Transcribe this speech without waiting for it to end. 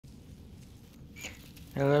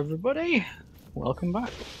Hello everybody, welcome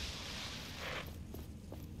back.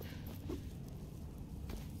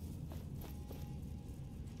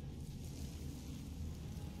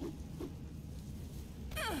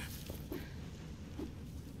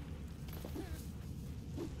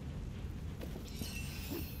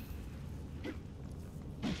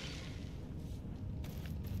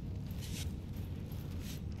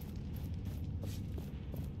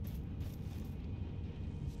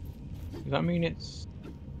 Does that mean it's...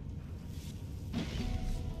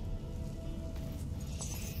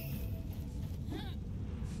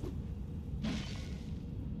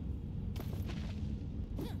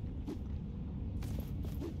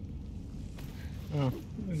 Oh,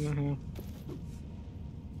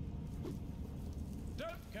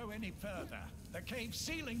 Don't go any further. The cave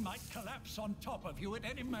ceiling might collapse on top of you at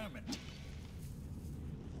any moment.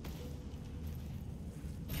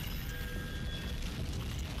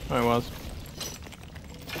 Oh, it was.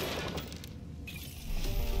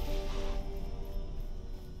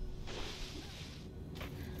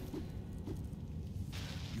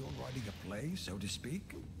 You're writing a play, so to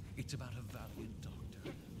speak? It's about a valiant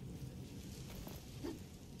doctor.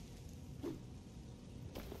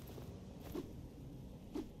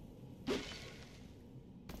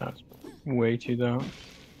 That's way too dark.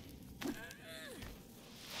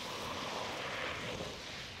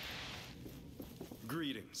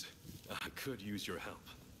 Greetings. I could use your help.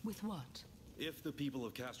 With what? If the people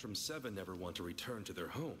of Castrum 7 ever want to return to their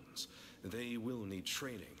homes, they will need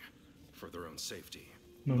training for their own safety.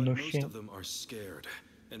 No, but no most shit. of them are scared,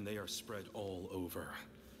 and they are spread all over.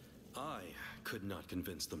 I could not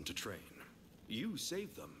convince them to train. You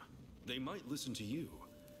saved them. They might listen to you.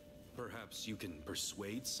 Perhaps you can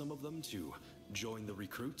persuade some of them to join the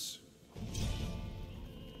recruits?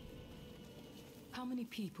 How many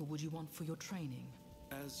people would you want for your training?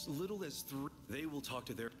 As little as 3. They will talk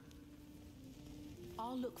to their...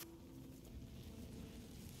 I'll look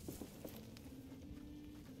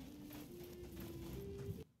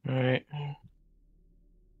Alright.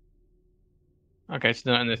 Okay, it's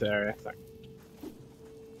not in this area. So.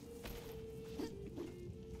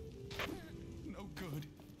 No good.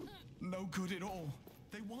 No good at all.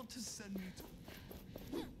 They want to send me to...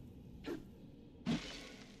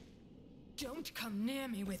 Don't come near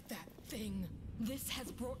me with that thing. This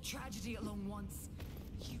has brought tragedy along once.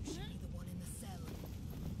 You should be the one in the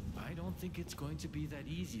cell. I don't think it's going to be that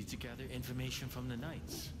easy to gather information from the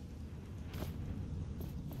Knights.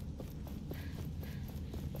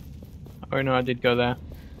 Oh no, I did go there.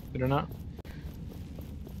 Did I not?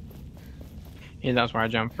 Yeah, that's where I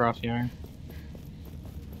jumped across the iron.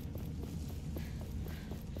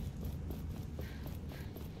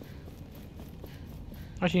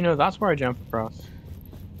 Actually, no, that's where I jumped across.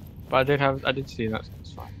 But I did see that, so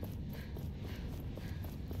it's fine.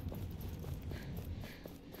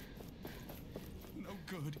 No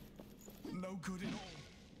good. No good at all.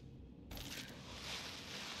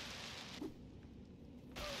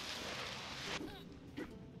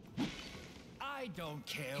 I don't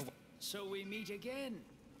care. So we meet again.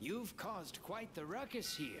 You've caused quite the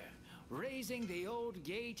ruckus here, raising the old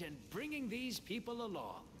gate and bringing these people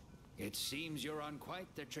along. It seems you're on quite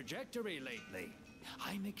the trajectory lately.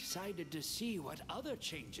 I'm excited to see what other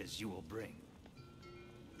changes you will bring.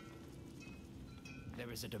 There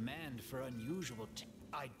is a demand for unusual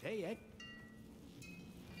I'd pay it.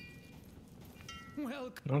 Well,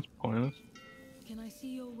 That's pointless. Can I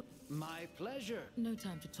see your... my pleasure. No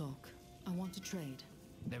time to talk. I want to trade.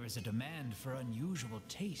 There is a demand for unusual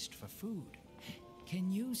taste for food.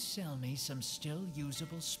 Can you sell me some still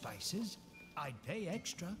usable spices? I'd pay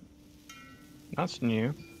extra. That's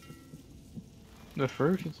new. The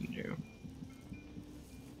fruit is new.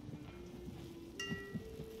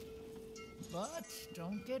 But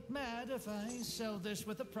don't get mad if I sell this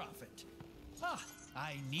with a profit. Ah,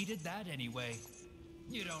 I needed that anyway.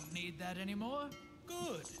 You don't need that anymore?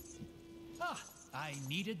 Good. Ah, I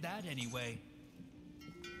needed that anyway.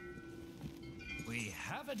 We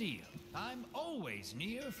have a deal. I'm always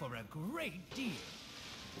near for a great deal.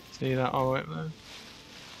 See that all the way up there?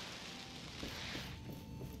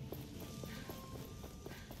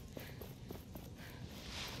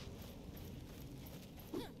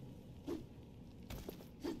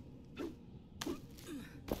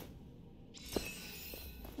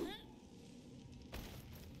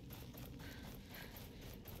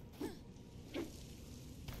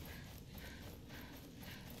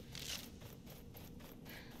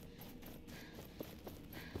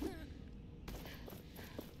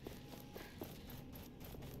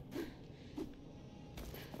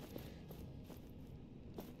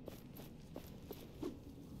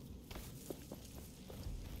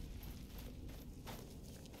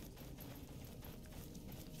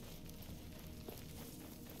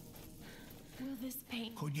 this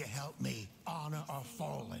pain. Could you help me honor our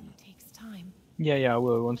fallen? Takes time. Yeah, I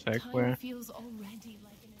will. One sec. Time Where? feels already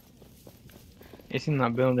like an... It's in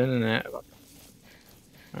that building, isn't it?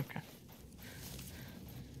 Okay.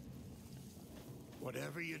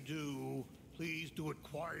 Whatever you do, please do it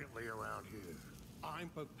quietly around here. I'm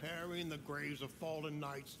preparing the graves of fallen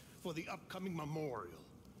knights for the upcoming memorial.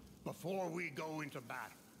 Before we go into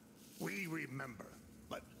battle, we remember.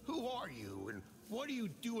 But who are you, and what are you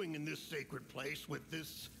doing in this sacred place with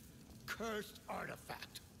this cursed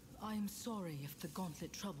artifact? I am sorry if the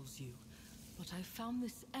Gauntlet troubles you, but I found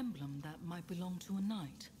this emblem that might belong to a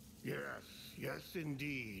knight. Yes,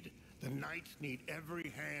 indeed. The knights need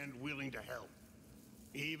every hand willing to help.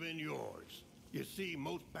 Even yours. You see,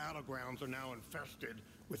 most battlegrounds are now infested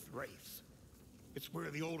with wraiths. It's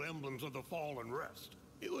where the old emblems of the fallen rest.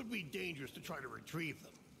 It would be dangerous to try to retrieve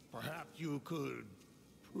them. Perhaps you could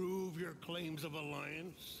prove your claims of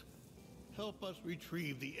alliance? Help us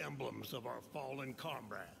retrieve the emblems of our fallen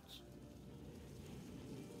comrades.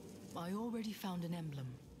 I already found an emblem.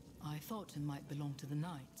 I thought it might belong to the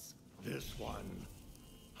knights. This one,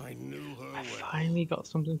 I knew her I well. finally got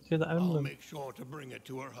something to the I'll emblem. make sure to bring it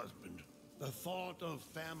to her husband. The thought of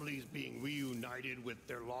families being reunited with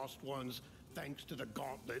their lost ones thanks to the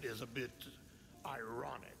Gauntlet is a bit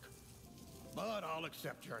ironic. But I'll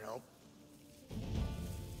accept your help.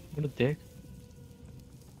 What a dick.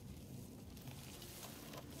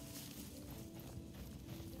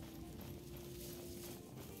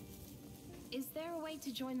 Is there a way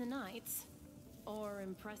to join the knights? Or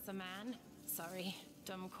impress a man? Sorry,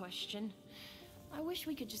 dumb question. I wish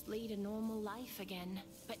we could just lead a normal life again.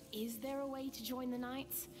 But is there a way to join the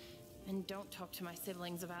knights? And don't talk to my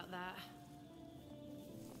siblings about that.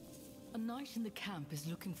 A knight in the camp is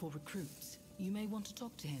looking for recruits. You may want to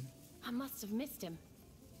talk to him. I must have missed him.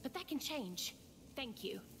 But that can change. Thank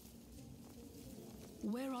you.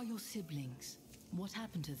 Where are your siblings? What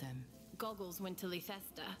happened to them? Goggles went to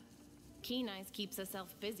Lethesta. Keen Eyes keeps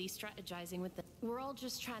herself busy strategizing with the... We're all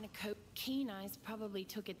just trying to cope. Keen Eyes probably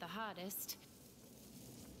took it the hardest.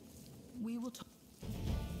 We will talk.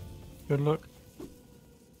 Good luck.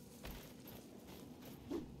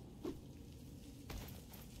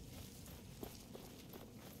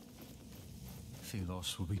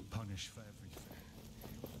 Thelos will be punished for everything.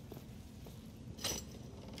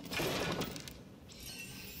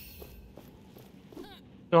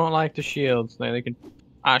 Don't like the shields. They can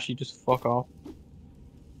actually just fuck off.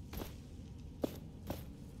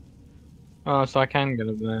 Oh, so I can get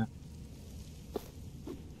up there.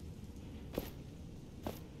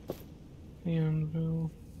 The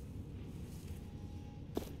anvil.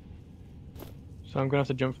 So I'm gonna have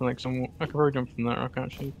to jump from like some. I could probably jump from there. I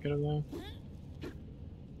can't actually get up there.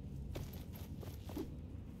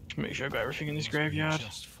 Make sure I got everything in this graveyard.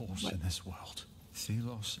 Just force in this world.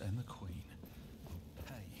 Thelos and the Queen will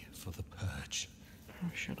pay for the purge. Oh,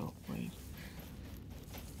 shut up, please.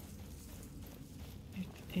 It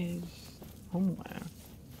is somewhere.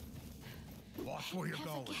 Watch where you're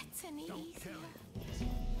going. Gets any Don't easier. kill him.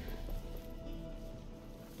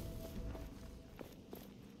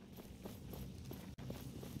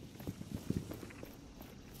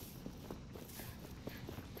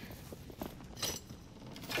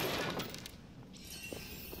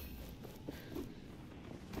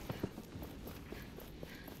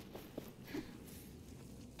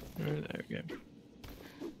 There we go.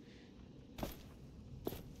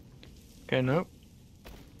 Okay, nope.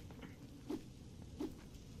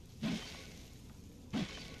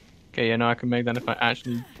 Okay, yeah, no, I can make that if I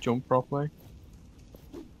actually jump properly.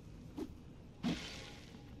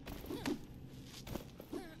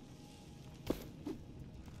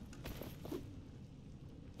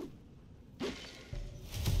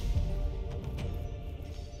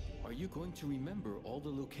 Are you going to remember all the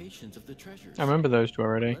locations of the treasures? I remember those two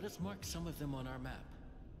already. Let us mark some of them on our map.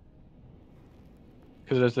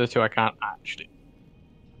 Because there's those two I can't actually.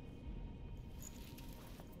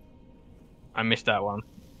 I missed that one.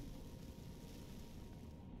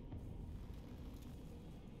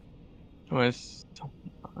 Where's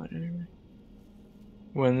anyway?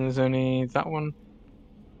 When there's only that one.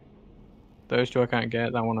 Those two I can't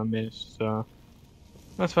get, that one I missed, so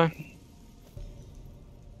that's fine.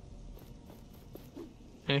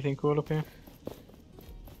 Anything cool up here?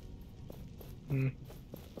 Hmm.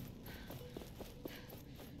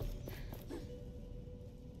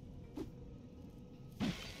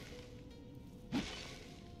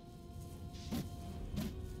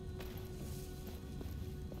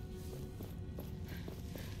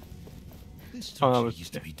 This Oh, that structure was-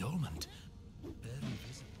 used to be dormant. Barely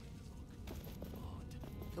visible in the log.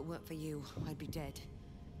 Odd. If it weren't for you, I'd be dead.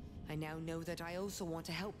 I now know that I also want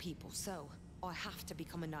to help people, so I have to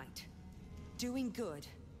become a knight. Doing good,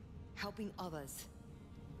 helping others.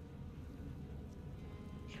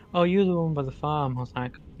 Oh, you're the one by the farm. I was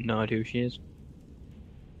like, no idea who she is.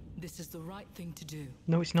 This is the right thing to do.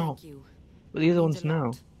 No, it's not. Thank you. But the That other means ones a lot,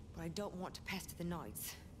 know. but I don't want to pester the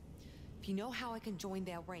knights. If you know how I can join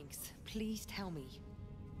their ranks, please tell me.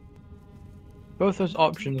 Both those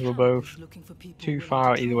options were both too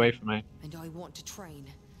far either way for me. And I want to train.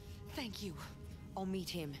 Thank you. I'll meet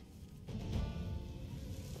him.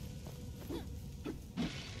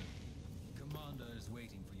 Commander is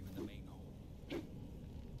waiting for you in the main hall.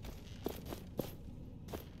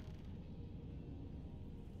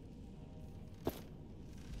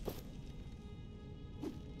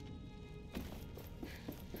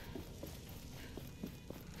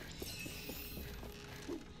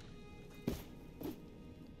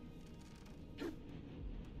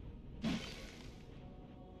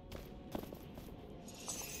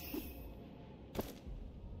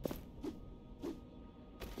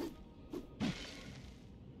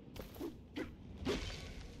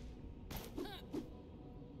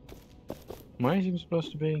 Where is he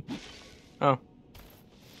supposed to be? Oh.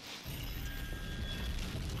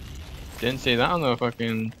 Didn't see that on the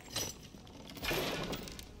fucking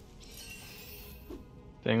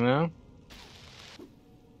thing though.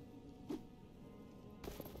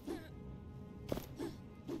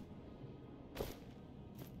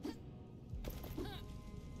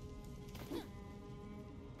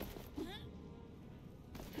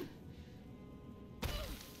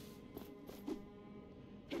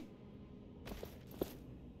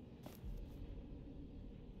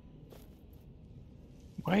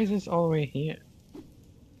 Why is this all the way here?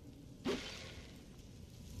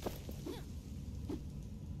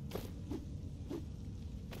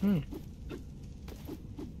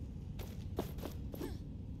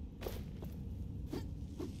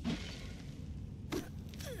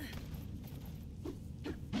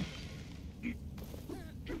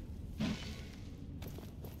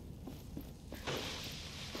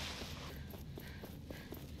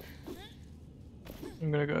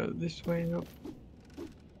 I'm gonna go this way up.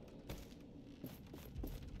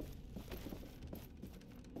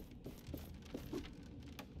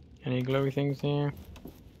 Any glowy things here?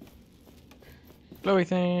 Glowy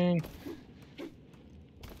thing!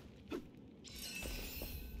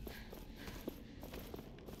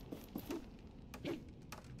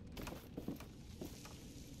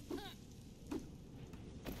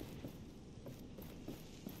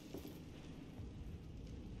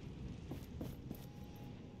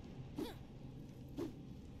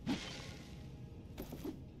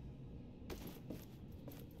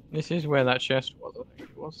 This is where that chest was, I think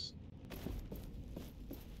it was.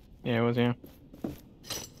 Yeah, it was here.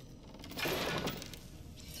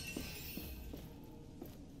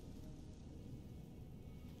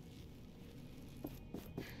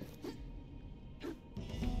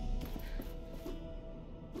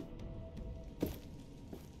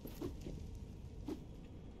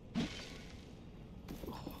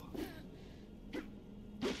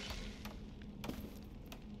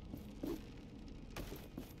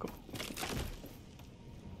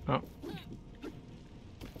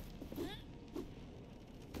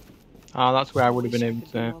 Oh, that's where I would have been able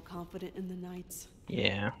to. More confident in the knights.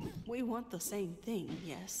 Yeah. We want the same thing,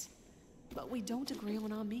 yes, but we don't agree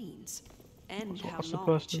on our means and That's what how I'm long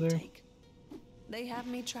supposed it to should do. take. They have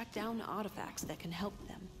me track down artifacts that can help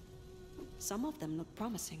them. Some of them look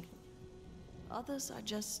promising. Others are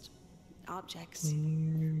just objects.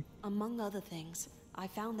 Among other things, I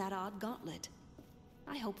found that odd gauntlet.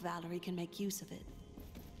 I hope Valerie can make use of it.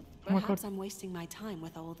 Oh my Perhaps God. I'm wasting my time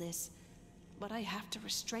with all this, but I have to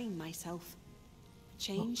restrain myself.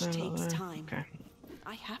 Change Not there, not takes there. time. Okay.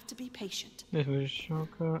 I have to be patient. This was a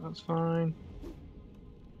shortcut, that's fine.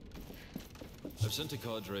 I've sent a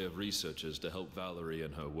cadre of researchers to help Valerie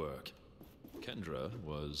in her work. Kendra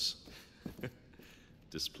was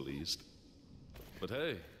displeased. But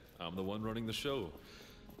hey, I'm the one running the show.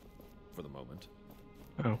 For the moment.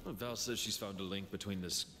 Oh. Val says she's found a link between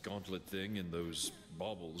this gauntlet thing and those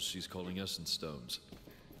baubles she's calling essence stones.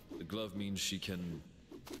 The glove means she can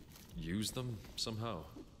use them somehow.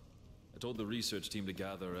 I told the research team to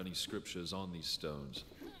gather any scriptures on these stones.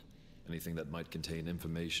 Anything that might contain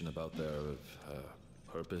information about their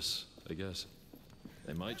purpose, I guess.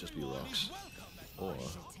 They might just be rocks. Or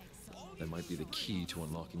they might be the key to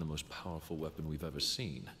unlocking the most powerful weapon we've ever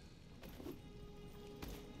seen.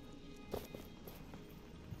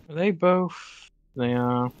 Are they both? They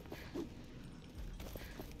are.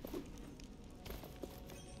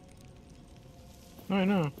 I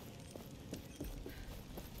know.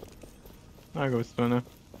 I'll go with Stunner.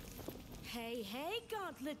 Hey, hey,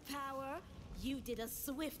 Gauntlet Power! You did a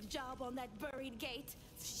swift job on that buried gate.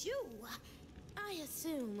 Phew! I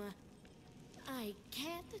assume I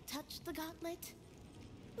can't touch the gauntlet?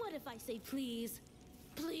 What if I say please?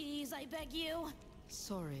 Please, I beg you?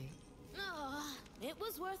 Sorry. Oh, it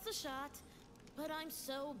was worth a shot. But I'm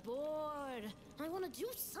so bored. I want to do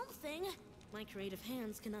something. My creative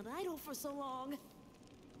hands cannot idle for so long.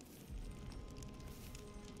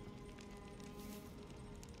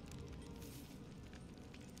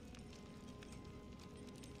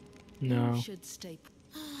 No. You should stay.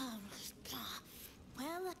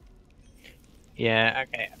 Well. Yeah,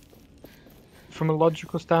 okay. From a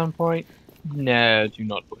logical standpoint, no, do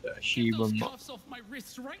not put her. She will not. Cuffs off my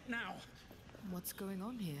wrists right now. What's going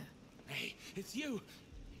on here? Hey, it's you.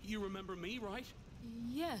 You remember me, right?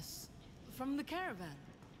 Yes, from the caravan.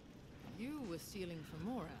 You were stealing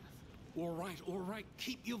from Morath. All right.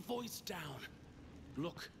 Keep your voice down.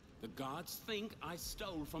 Look, the guards think I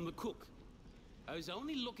stole from the cook. I was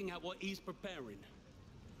only looking at what he's preparing.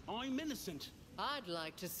 I'm innocent. I'd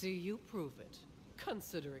like to see you prove it,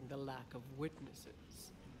 considering the lack of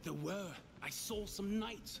witnesses. There were. I saw some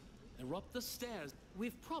knights. They're up the stairs.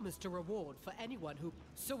 We've promised a reward for anyone who...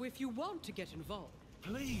 So if you want to get involved...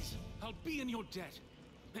 Please, I'll be in your debt.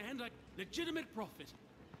 And a legitimate profit.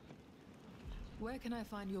 Where can I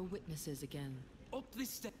find your witnesses again? Up this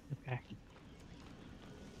step. Okay.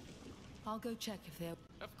 I'll go check if they're...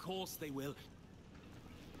 Of course they will.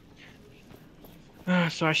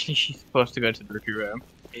 So actually she's supposed to go to the rookie room.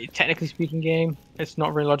 Technically speaking, game, it's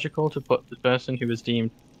not very logical to put the person who was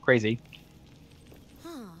deemed crazy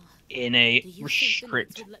in a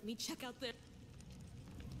restrict Let me check out their...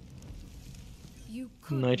 You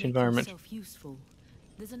could night make environment. yourself useful.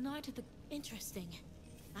 There's a knight at the... Interesting.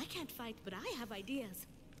 I can't fight, but I have ideas.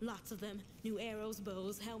 Lots of them. New arrows,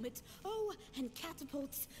 bows, helmets. Oh, and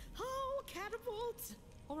catapults. Oh, catapults!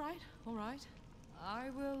 All right. I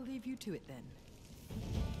will leave you to it then.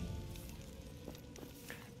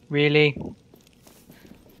 Really?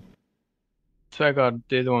 Swear God,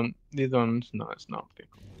 the other ones, no, it's not.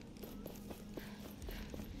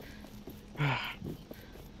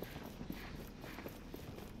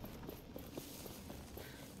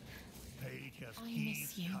 I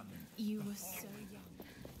miss you. You were so young.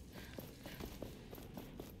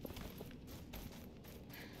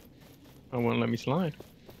 I won't let me slide.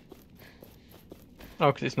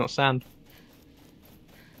 Oh, because it's not sand.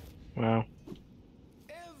 Wow.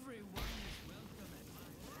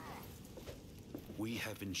 We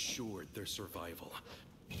have ensured their survival.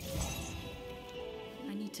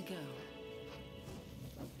 I need to go.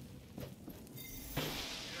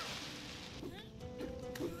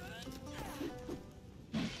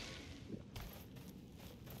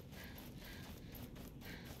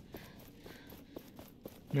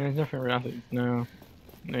 No, there's nothing really. No.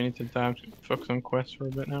 I need to dive to focus on quests for a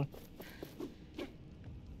bit now.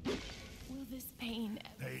 Will this pain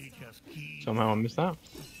Somehow I missed that.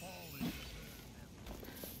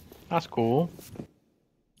 That's cool.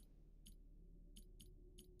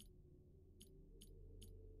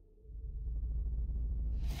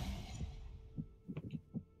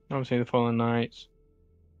 Obviously the Fallen Knights.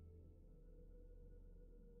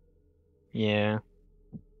 Yeah.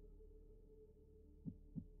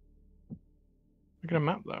 Look at a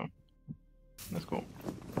map though. That's cool.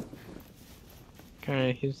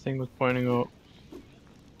 Okay, his thing was pointing up.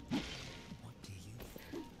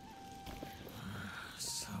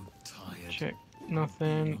 So tired. Check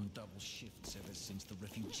nothing. On double shifts ever since the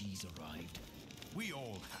refugees arrived. We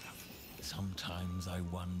all have. Sometimes I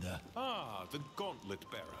wonder. Ah, the Gauntlet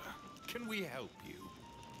bearer. Can we help you?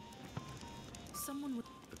 Someone with...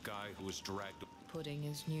 The guy who was dragged... Pudding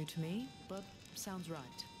is new to me, but sounds right.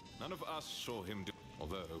 None of us saw him do...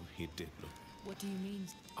 Although he did look... What do you mean?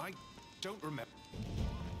 I don't remember...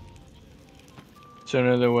 So in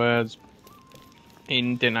other words, he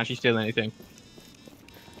didn't actually steal anything.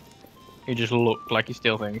 He just looked like he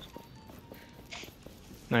stole things.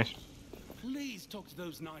 Nice. Please talk to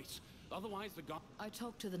those knights. Otherwise the guard... I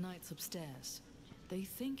talked to the knights upstairs. They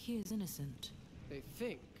think he is innocent. They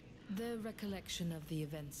think? Their recollection of the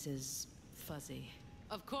events is fuzzy.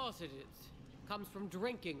 Of course it is. Comes from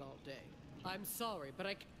drinking all day. I'm sorry, but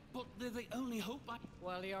I... But they're the only hope I...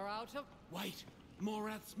 Well, you're out of... Wait.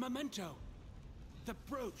 Morath's memento. The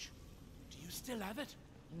brooch. Do you still have it?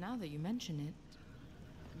 Now that you mention it,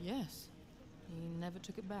 yes. He never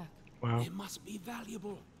took it back. Wow. It must be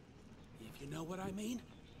valuable. If you know what I mean.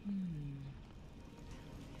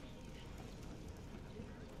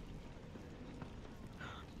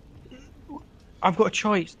 I've got a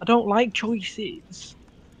choice. I don't like choices.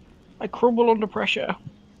 I crumble under pressure.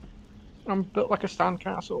 I'm built like a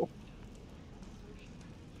sandcastle.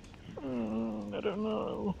 I don't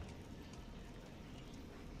know.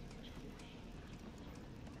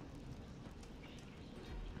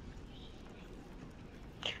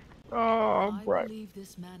 Oh, I believe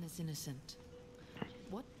this man is innocent.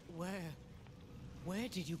 What? Where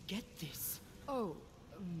did you get this? Oh,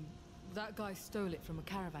 that guy stole it from a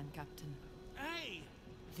caravan captain. Hey!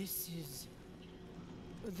 This is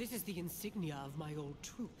the insignia of my old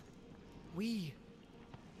troop.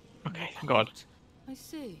 Okay, thank God. I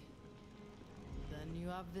see. Then you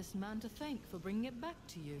have this man to thank for bringing it back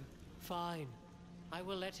to you. Fine. I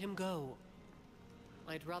will let him go.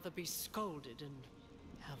 I'd rather be scolded and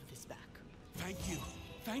have this back. Thank you.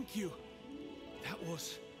 Thank you. That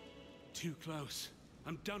was too close.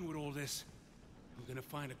 I'm done with all this. I'm gonna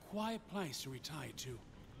find a quiet place to retire to.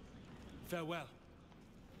 Farewell.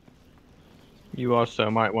 You also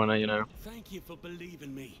might want to, you know, Thank you for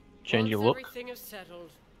believing me. change your look. Everything is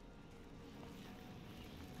settled.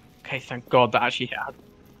 Okay, thank God that actually had.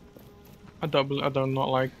 I don't not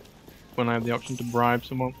like when I have the option to bribe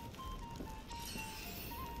someone,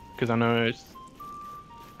 because I know it's.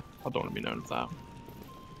 I don't want to be known as that.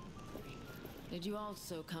 Did you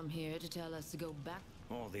also come here to tell us to go back?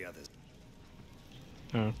 All the others.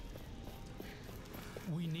 No.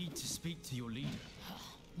 We need to speak to your leader.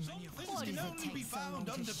 Many of us can only be found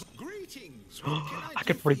under greetings. I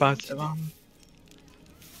could probably bounce it around.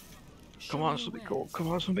 Come on, something cool. Come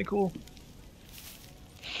on, something cool.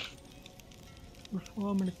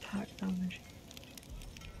 Reform and attack damage.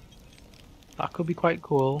 That could be quite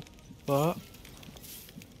cool, but.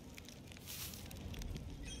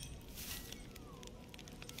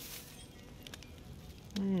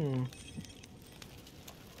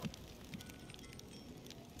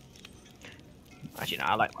 Actually, no,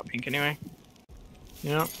 I like my pink anyway.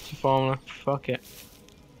 Yeah, it's a formula. Fuck it.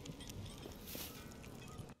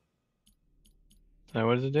 So,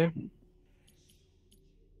 what does it do?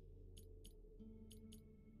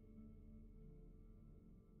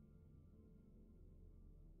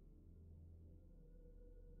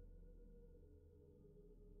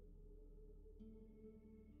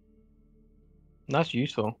 That's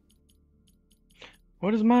useful.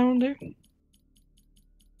 What does my one do?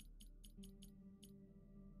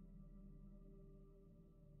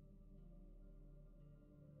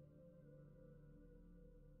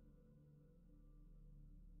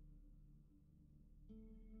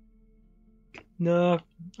 No,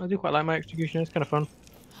 I do quite like my execution. It's kind of fun.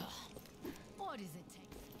 What does it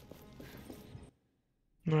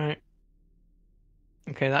take? Right.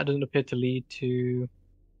 Okay, that doesn't appear to lead to.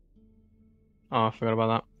 Oh, I forgot about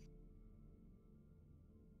that.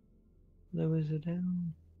 There was a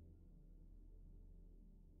down.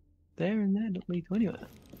 There and there don't lead to anywhere.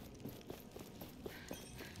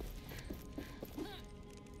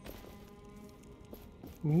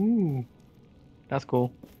 Ooh, that's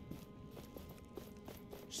cool.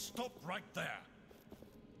 Stop right there.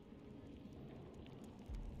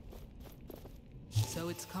 So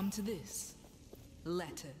it's come to this.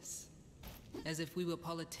 Letters. As if we were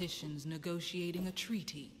politicians negotiating a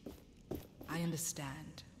treaty. I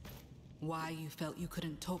understand why you felt you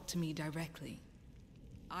couldn't talk to me directly.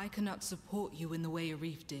 I cannot support you in the way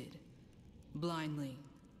Arif did. Blindly,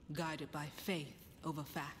 guided by faith over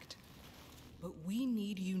fact. But we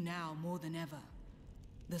need you now more than ever.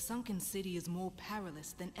 The Sunken City is more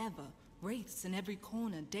perilous than ever. Wraiths in every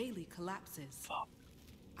corner daily collapses.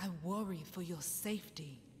 I worry for your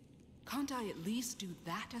safety. Can't I at least do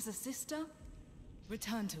that as a sister?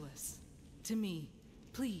 Return to us. To me,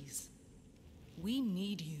 please. We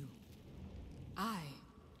need you. I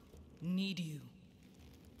need you.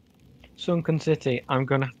 Sunken City. I'm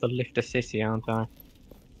gonna have to lift a city, aren't I?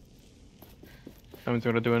 Someone's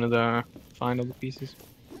gonna do another. Find all the pieces.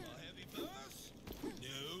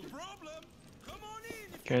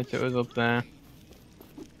 Okay, so it was up there.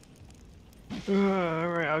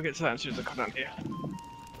 Alright, I'll get to that as soon as I come down here.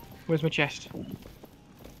 Where's my chest?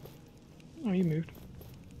 Oh, you moved.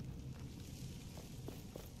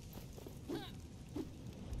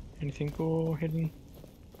 Anything cool hidden?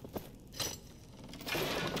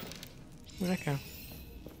 Where'd that go?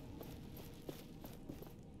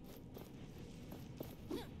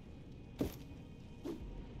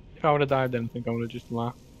 If I would have died then, I think I would have just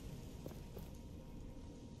laughed.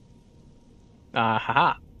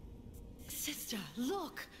 Aha! Sister,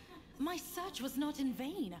 look! My search was not in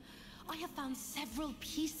vain. I have found several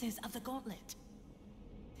pieces of the Gauntlet.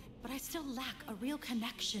 But I still lack a real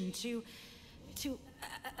connection to...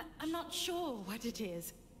 I'm not sure what it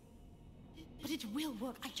is. But it will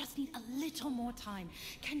work. I just need a little more time.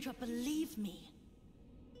 Kendra, believe me.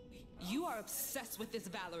 You are obsessed with this,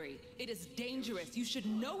 Valerie. It is dangerous. You should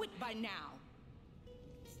know it by now.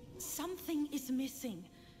 Something is missing.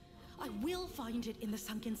 I will find it in the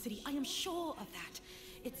Sunken City. I am sure of that.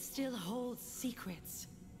 It still holds secrets.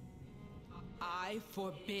 I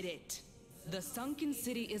forbid it. The Sunken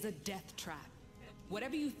City is a death trap.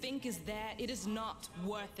 Whatever you think is there, it is not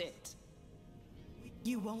worth it.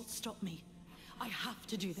 You won't stop me. I have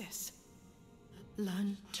to do this.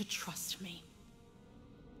 Learn to trust me.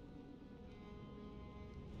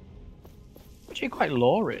 Actually, quite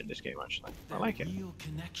lore in this game. Actually, I like it. Real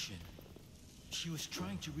connection. She was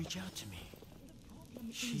trying to reach out to me.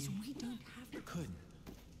 She couldn't.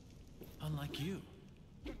 Unlike you.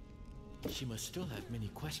 She must still have many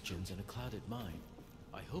questions and a clouded mind.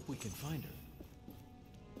 I hope we can find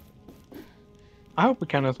her. I hope we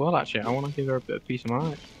can as well. Actually, I want to give her a bit of peace of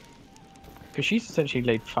mind because she's essentially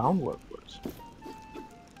laid groundwork for us.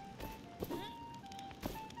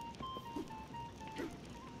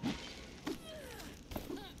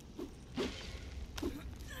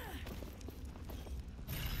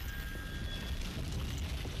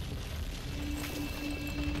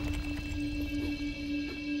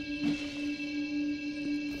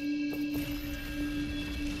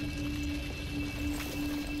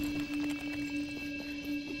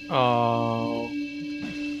 Oh,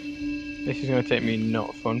 this is going to take me not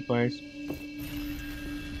a fun place.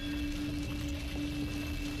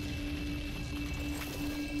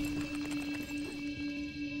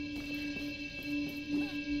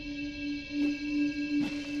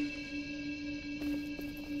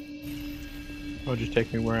 Or just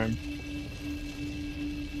take me where I'm.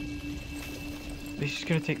 This is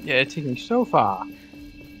going to take, yeah, it's taking me so far.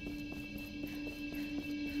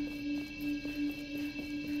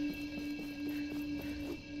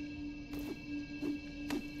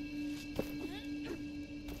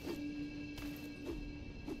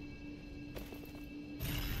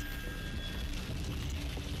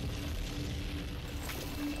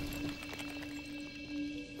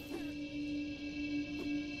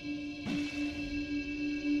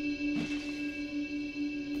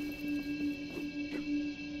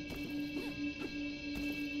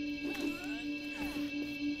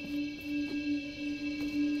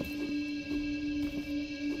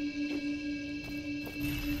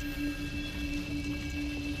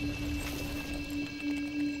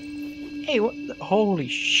 Hey, what the, holy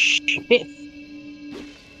shit!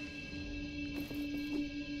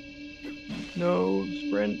 No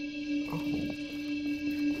sprint. Oh.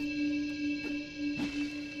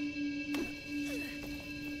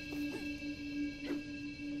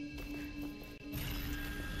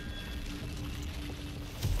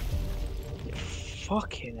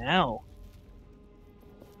 Fucking hell.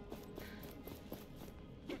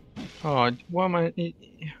 Oh, why am I...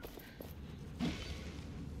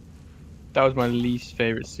 That was my least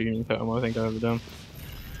favourite ceiling totem I think I've ever done.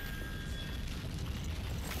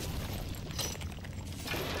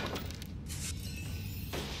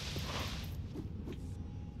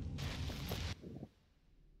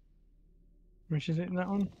 Which is it, that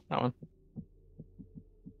one? That one.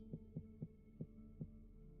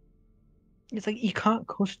 It's like you can't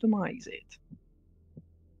customize it.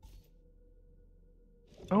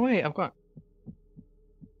 Oh wait, I've got...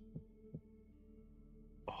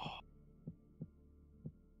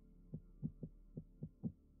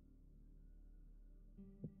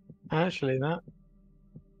 Actually, that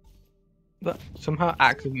somehow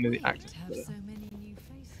accidentally activated. So many new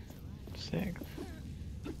faces. Sick.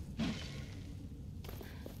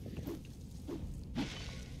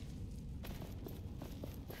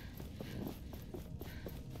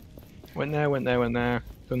 Went there.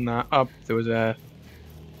 Done that. Up. There was a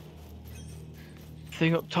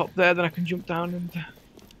thing up top there that I can jump down and.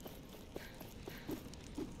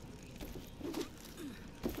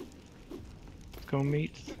 Go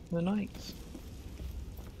meet the knights.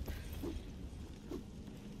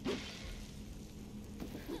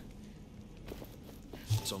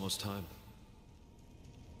 It's almost time.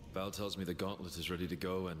 Val tells me the Gauntlet is ready to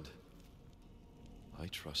go, and I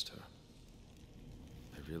trust her.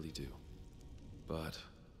 I really do. But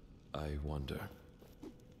I wonder,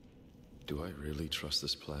 do I really trust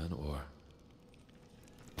this plan, or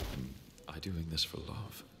am I doing this for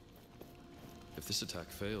love? If this attack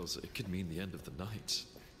fails, it could mean the end of the Knights.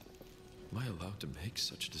 Am I allowed to make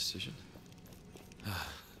such a decision?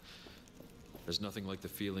 There's nothing like the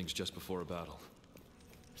feelings just before a battle.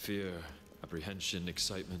 Fear, apprehension,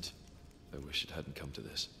 excitement. I wish it hadn't come to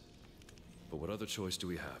this. But what other choice do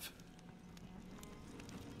we have?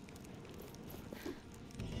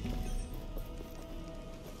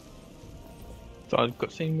 Started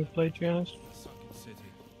cutscene we played, to be honest. Sunken City.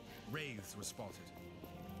 Wraiths were spotted.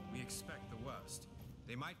 We expect the worst.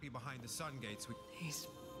 They might be behind the sun gates. These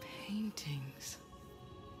paintings.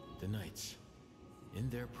 The knights, in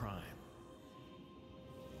their prime.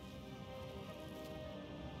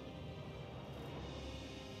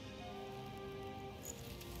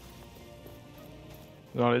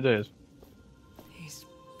 That's all it is. These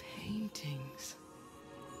paintings.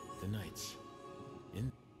 The knights,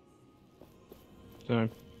 in. So.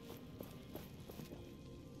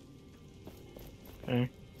 Okay.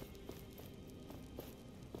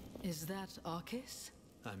 Is that Arcus?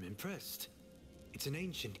 I'm impressed. It's an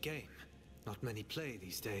ancient game. Not many play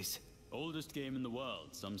these days. Oldest game in the world,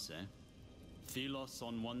 some say. Thelos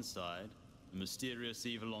on one side, mysterious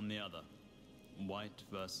evil on the other. White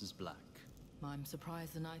versus black. I'm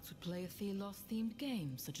surprised the Knights would play a Thelos-themed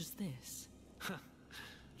game such as this.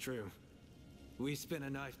 True. We spin a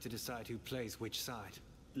knife to decide who plays which side.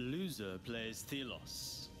 Loser plays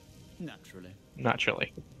Thelos. Naturally.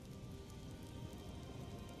 Naturally.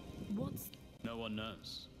 What's... No one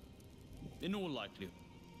knows. In all likelihood.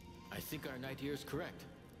 I think our knight here is correct.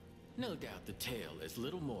 No doubt the tale is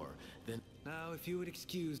little more than... Now, if you would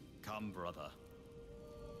excuse... Come, brother.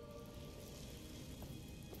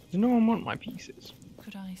 Does no one want my pieces?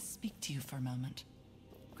 Could I speak to you for a moment?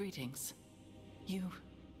 Greetings. You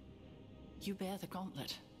bear the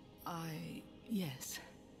gauntlet. Yes.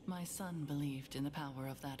 My son believed in the power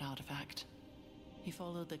of that artifact. He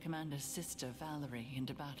followed the commander's sister, Valerie,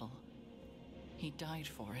 into battle. He died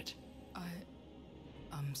for it.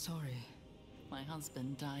 I'm sorry. My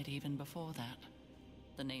husband died even before that.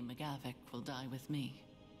 The name McGavick will die with me.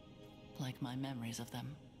 Like my memories of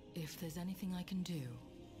them. If there's anything I can do...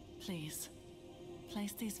 Please,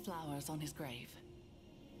 place these flowers on his grave.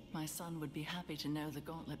 My son would be happy to know the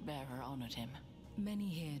Gauntlet bearer honored him. Many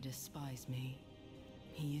here despise me.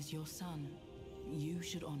 He is your son. You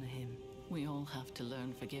should honor him. We all have to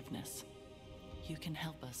learn forgiveness. You can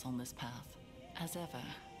help us on this path. As ever,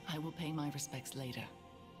 I will pay my respects later.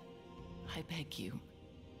 I beg you,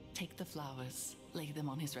 take the flowers, lay them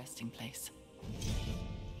on his resting place.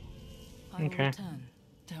 I will return.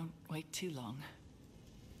 Don't wait too long.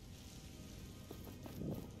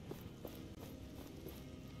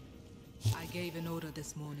 I gave an order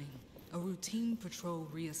this morning, a routine patrol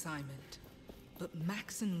reassignment. But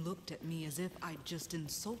Maxon looked at me as if I'd just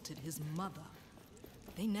insulted his mother.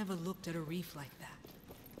 They never looked at a reef like that.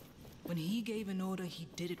 When he gave an order, he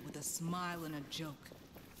did it with a smile and a joke,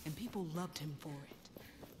 and people loved him for it.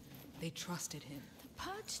 They trusted him. The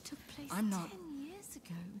purge took place I'm not... 10 years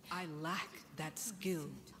ago. I lack that skill,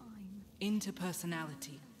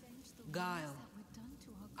 interpersonality, guile.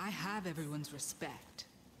 I have everyone's respect,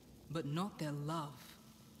 but not their love.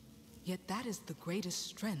 Yet that is the greatest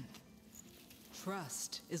strength.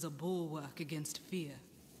 Trust is a bulwark against fear.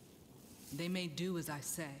 They may do as I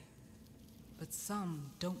say, but some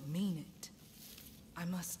don't mean it. I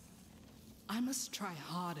must try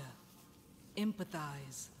harder,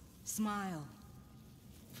 empathize, smile,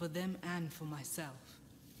 for them and for myself.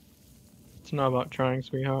 It's not about trying,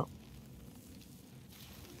 sweetheart.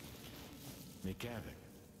 McGavick,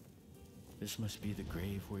 this must be the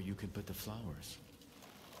grave where you can put the flowers.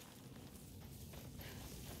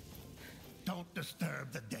 Don't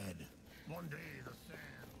disturb the dead. One day the sand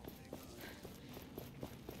will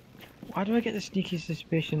take... Why do I get the sneaky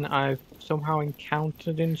suspicion that I've somehow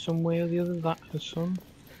encountered in some way or the other that her son?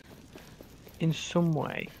 In some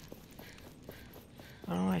way.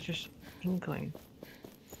 Oh, it's just inkling.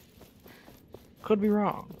 Could be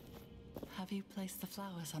wrong. Have you placed the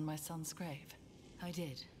flowers on my son's grave? I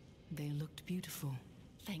did. They looked beautiful.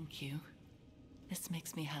 Thank you. This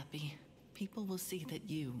makes me happy. People will see that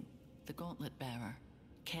you, the Gauntlet bearer,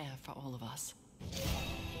 care for all of us.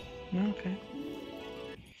 Okay.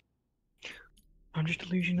 I'm just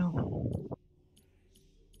delusional.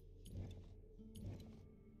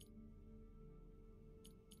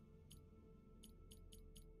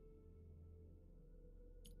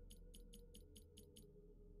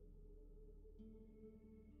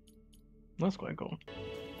 That's quite cool.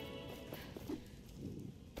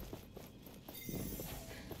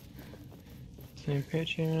 Same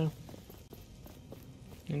picture.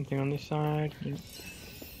 Anything on this side? Yeah.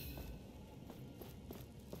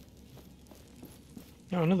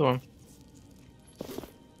 Oh, another one.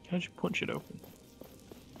 How'd you punch it open?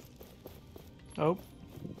 Oh.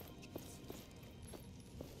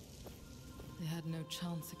 They had no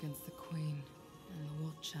chance against the Queen and the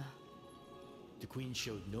Watcher. The Queen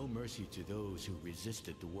showed no mercy to those who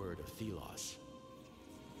resisted the word of Thelos.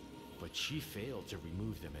 But she failed to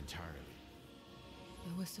remove them entirely.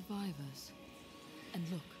 There were survivors. And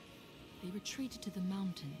look, they retreated to the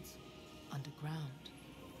mountains, underground,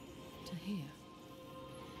 to here.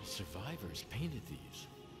 The survivors painted these.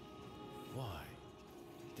 Why?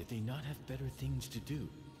 Did they not have better things to do?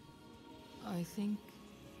 I think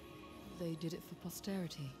they did it for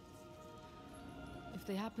posterity. If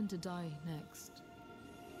they happened to die next,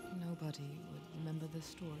 nobody would remember this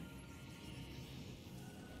story.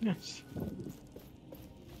 Yes.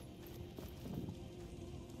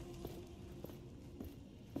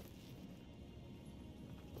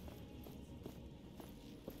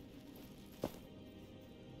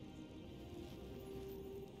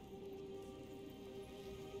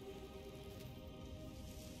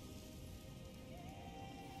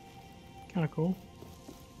 Kinda cool.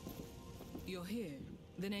 You're here.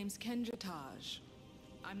 The name's Kendra Taj.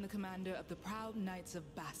 I'm the commander of the Proud Knights of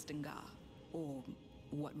Bastingar, or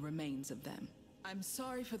what remains of them. I'm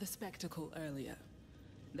sorry for the spectacle earlier.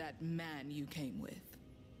 That man you came with.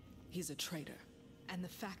 He's a traitor. And the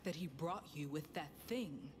fact that he brought you with that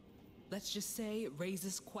thing, let's just say it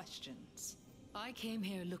raises questions. I came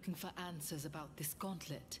here looking for answers about this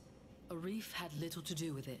gauntlet. Arif had little to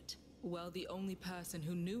do with it. Well, the only person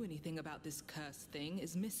who knew anything about this cursed thing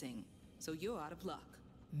is missing, so you're out of luck.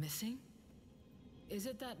 Missing? Is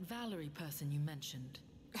it that Valerie person you mentioned?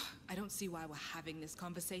 I don't see why we're having this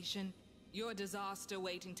conversation. You're a disaster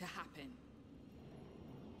waiting to happen.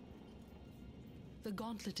 The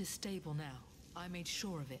gauntlet is stable now. I made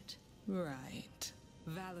sure of it. Right.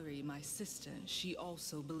 Valerie, my sister, she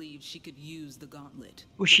also believed she could use the gauntlet.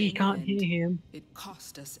 Well, she can't hear him. It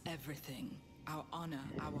cost us everything. Our honor,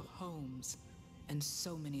 our homes, and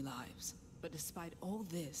so many lives. But despite all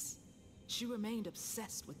this, she remained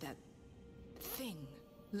obsessed with that thing.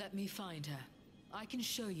 Let me find her. I can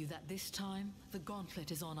show you that this time, the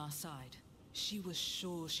gauntlet is on our side. She was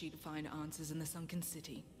sure she'd find answers in the Sunken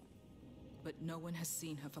City. But no one has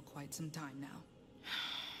seen her for quite some time now.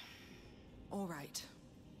 All right.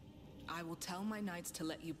 I will tell my knights to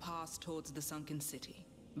let you pass towards the Sunken City.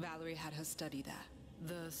 Valerie had her study there.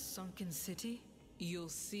 The Sunken City? You'll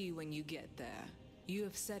see when you get there. You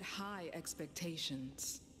have set high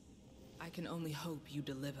expectations. I can only hope you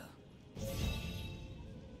deliver.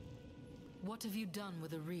 What have you done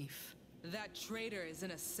with Arif? That traitor is in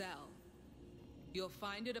a cell. You'll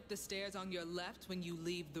find it up the stairs on your left when you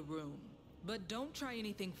leave the room. But don't try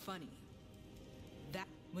anything funny. That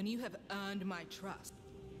when you have earned my trust.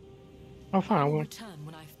 Oh, fine. I will return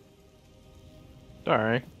when I.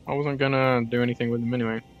 Sorry, I wasn't gonna do anything with them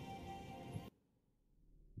anyway.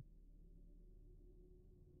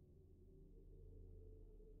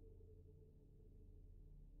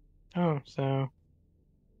 Oh, so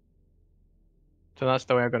that's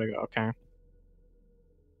the way I gotta go. Okay.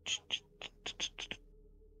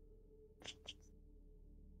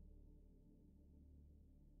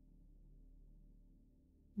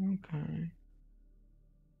 Okay.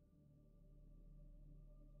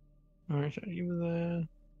 Alright, so you were there.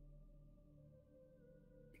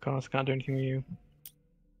 Of course, can't do anything with you.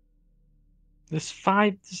 There's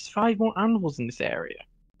five more animals in this area.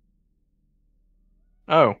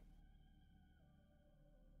 Oh.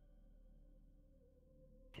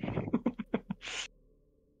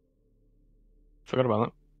 Forgot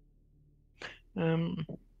about that.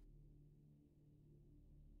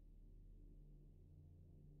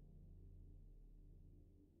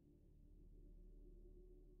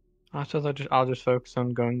 I suppose I'll just focus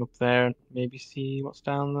on going up there and maybe see what's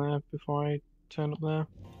down there before I turn up there.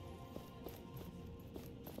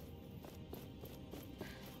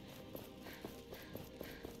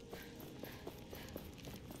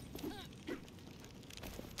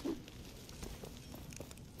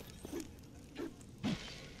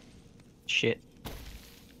 Shit.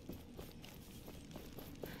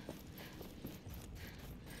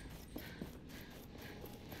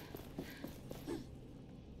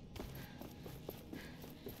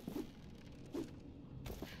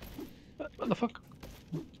 What the fuck?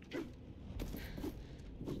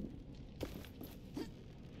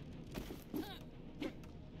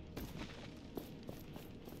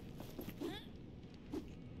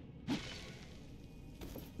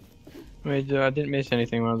 Wait, I didn't miss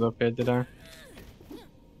anything when I was up here, did I?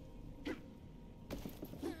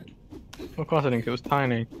 Of course I didn't, 'cause it was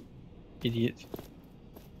tiny. Idiot.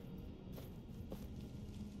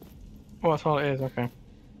 Oh, that's all it is, okay.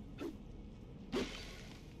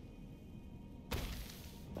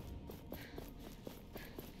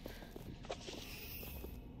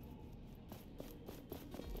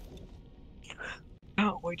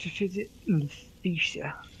 Can't wait to visit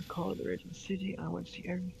Thessia, the core of the radiant city. I went to see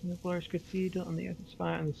everything, the glorious cathedral and the epic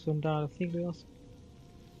spire and the sundial of Thelios.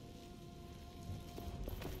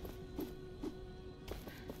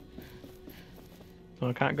 So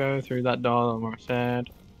I can't go through that door that I said.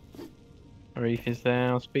 Arif is there.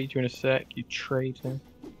 I'll speak to you in a sec, you traitor.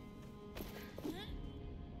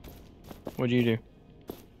 What'd you do?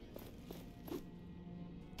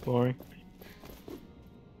 Boring.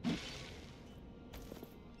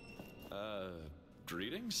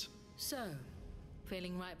 Greetings? So,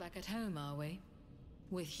 feeling right back at home, are we?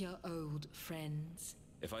 With your old friends?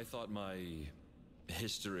 If I thought my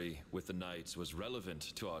history with the Knights was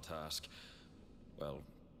relevant to our task, well,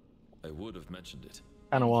 I would have mentioned it.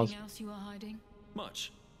 Kinda was. Anything else you are hiding?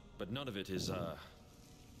 Much, but none of it is,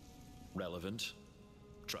 relevant.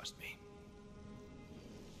 Trust me.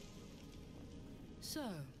 So,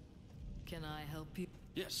 can I help you?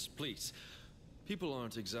 Yes, please. People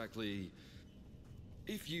aren't exactly...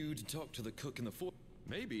 If you'd talk to the cook in the fort,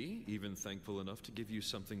 maybe even thankful enough to give you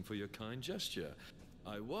something for your kind gesture.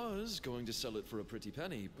 I was going to sell it for a pretty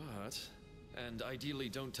penny, but... And ideally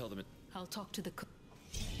don't tell them it... I'll talk to the cook.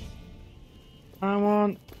 I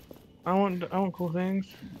want cool things.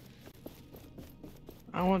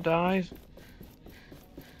 I want dyes.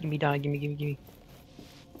 Give me dye, give me.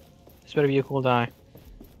 This better be a cool dye.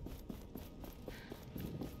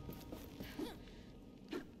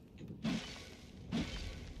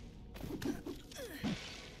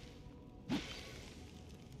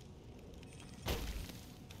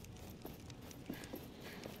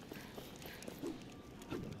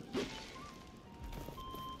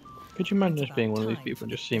 Could you imagine just being one of these people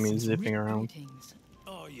and just see me zipping around?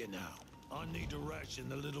 Oh, you know, I need to ration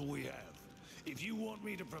the little we have. If you want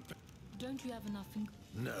me to prepare... Don't you have enough in...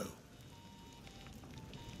 No.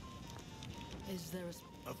 Is there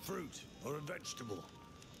a fruit or a vegetable?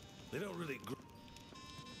 They don't really grow.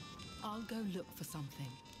 I'll go look for something.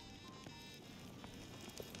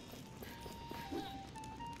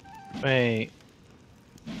 Wait.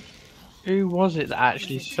 Who was it that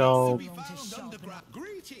actually sold?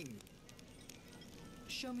 Greeting.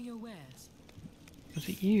 Show me your wares. Was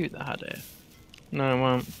it you that had it? No, it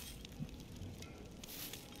won't.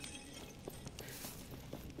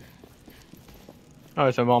 Oh,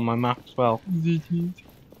 it's on my map as well. Will this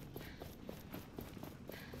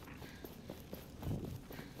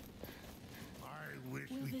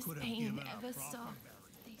pain ever stop?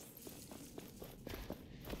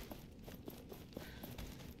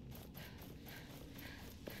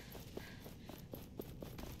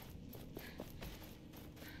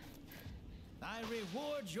 I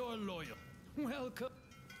reward your loyal. Welcome.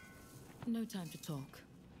 No time to talk.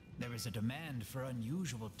 There is a demand for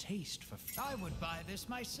unusual taste for... I would buy this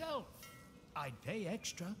myself. I'd pay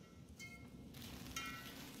extra.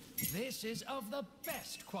 This is of the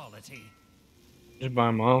best quality. Just buy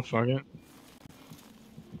them all, fuck it.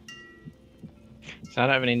 So I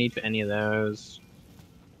don't have any need for any of those.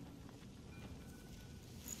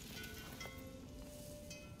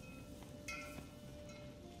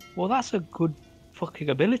 Well, that's a good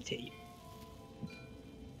fucking ability.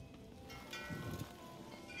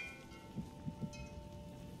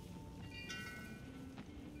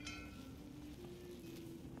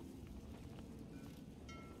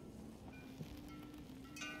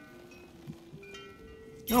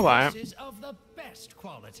 All right. This is of the best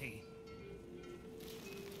quality.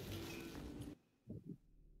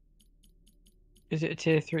 Is it a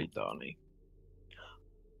tier 3, Donnie?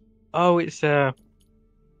 Oh, it's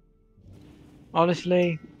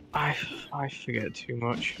honestly, I forget too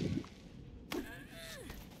much.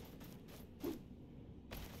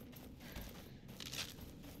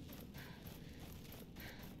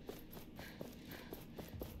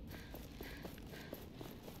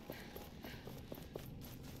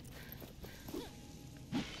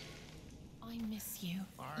 I miss you.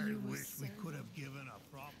 I You were wish we so- could have given a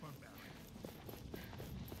proper burial.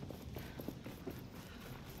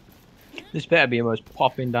 This better be the most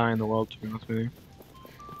popping die in the world, to be honest with you.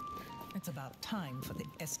 It's about time for the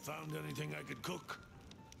Found anything I could cook?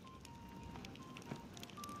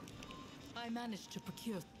 I managed to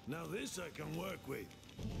procure. Now this I can work with.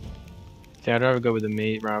 See, I'd rather go with the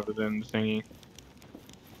meat rather than the thingy.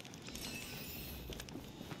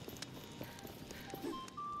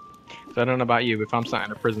 So I don't know about you, but if I'm sat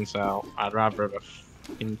in a prison cell, I'd rather have a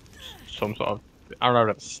fucking I'd rather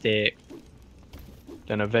have a steak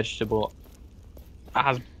than a vegetable that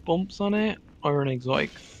has bumps on it or an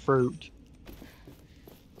exotic fruit.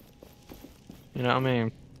 You know what I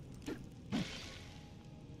mean?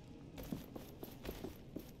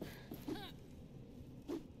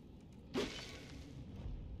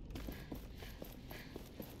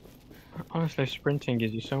 Honestly, sprinting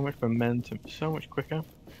gives you so much momentum, so much quicker.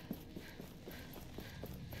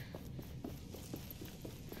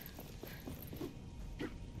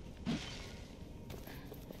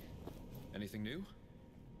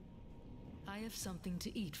 I have something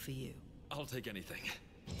to eat for you. I'll take anything.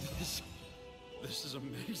 This is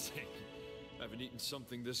amazing. I haven't eaten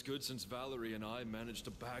something this good since Valerie and I managed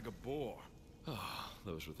to bag a boar. Ah,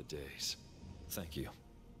 those were the days. Thank you.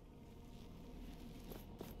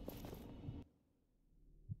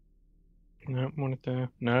 Nope, wanted to.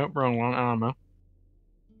 Nope, wrong one. Armour.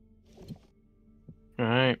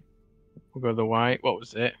 Alright. We'll go to the white. What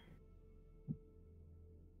was it?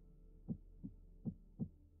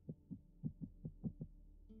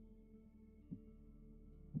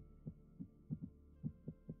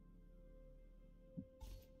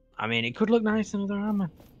 I mean, it could look nice in other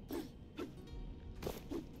armor.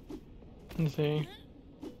 Let's see.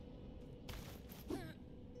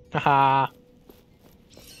 Haha.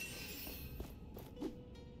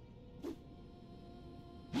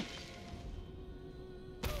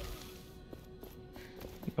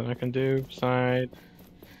 What I can do, side.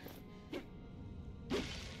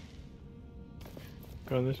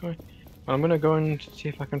 Go this way. Well, I'm gonna go and see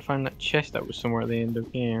if I can find that chest that was somewhere at the end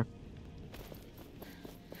of here.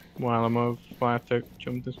 While I'm over, I have to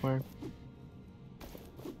jump this way.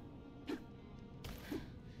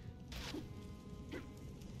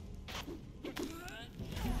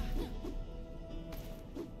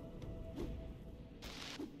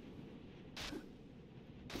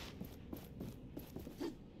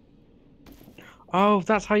 Oh,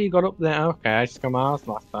 that's how you got up there. Okay, I just got Mars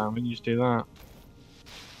last time. We can just do that.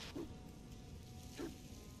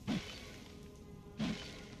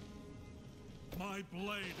 My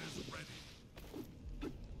blade is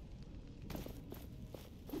ready.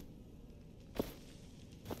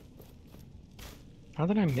 How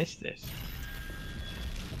did I miss this?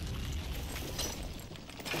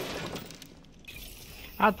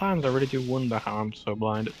 At times, I really do wonder how I'm so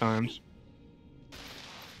blind at times.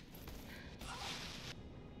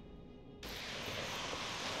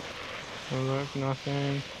 Oh, look,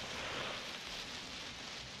 nothing.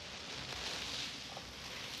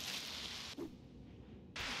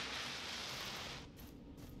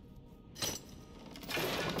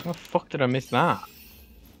 How the fuck did I miss that?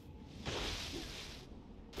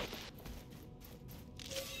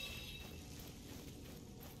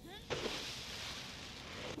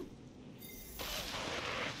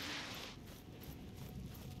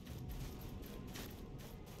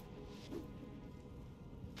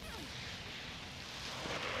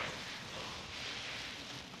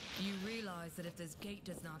 You realize that if this gate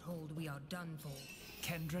does not hold, we are done for.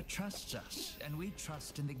 Kendra trusts us, and we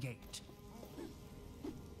trust in the gate.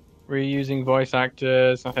 Reusing voice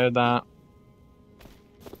actors, I heard that.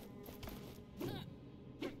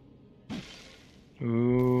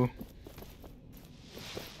 Ooh.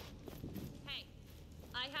 Hey,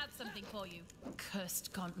 I have something for you.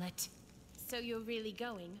 Cursed Gauntlet. So you're really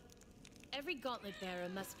going? Every Gauntlet bearer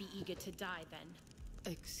must be eager to die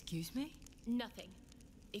then. Excuse me? Nothing.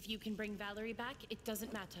 If you can bring Valerie back, it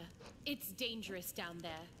doesn't matter. It's dangerous down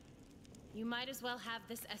there. You might as well have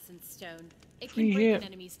this essence stone. It can break an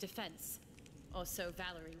enemy's defense. Or so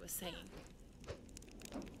Valerie was saying.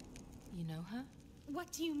 You know her? What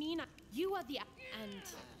do you mean? You are the... And...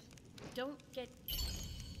 Don't get...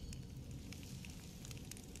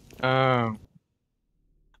 Oh.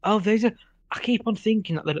 Oh, those are... I keep on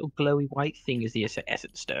thinking that the little glowy white thing is the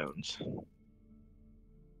essence stones.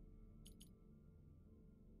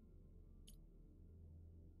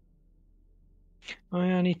 Oh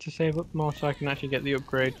yeah, I need to save up more so I can actually get the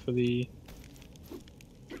upgrade for the...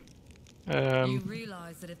 You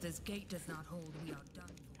realize that if this gate does not hold, we are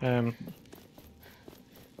done.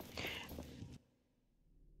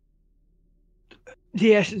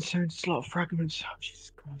 The essence stones, a lot of fragments. Oh,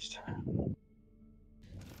 Jesus Christ.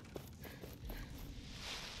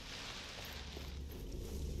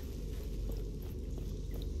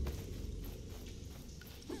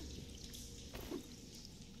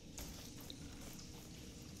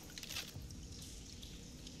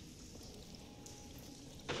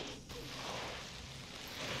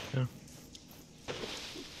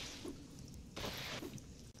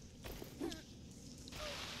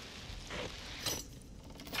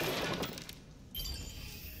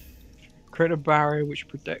 Create a barrier which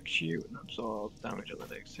protects you and absorbs damage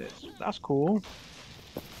that exists. That's cool.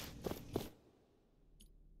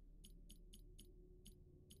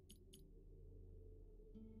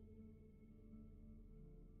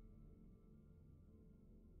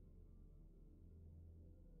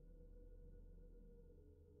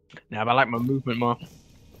 Now, I like my movement more.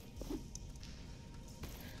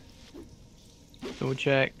 Double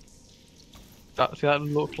check. See, that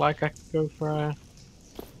looked like I could go for a...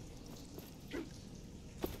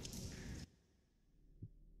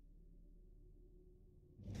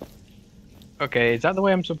 Okay, is that the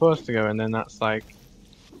way I'm supposed to go? And then that's like...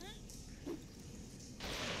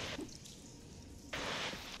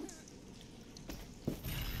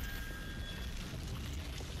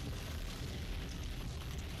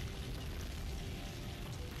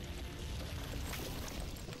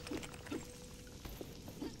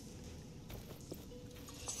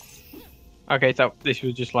 Okay, so this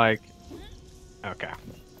was just like... Okay.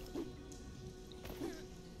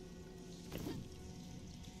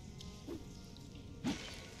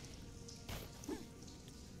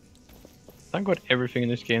 Thank God everything in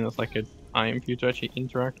this game that's like an item for you to actually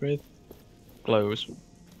interact with glows.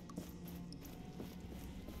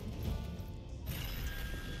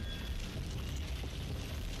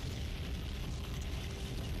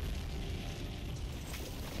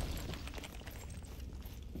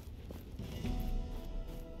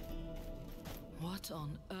 What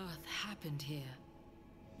on earth happened here?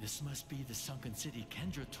 This must be the sunken city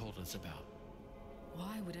Kendra told us about.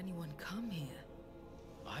 Why would anyone come here?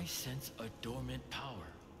 I sense a dormant power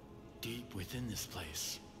deep within this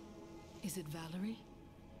place. Is it Valerie?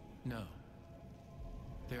 No.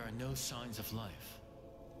 There are no signs of life.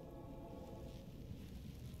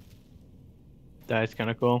 That is kind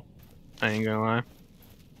of cool. I ain't gonna lie.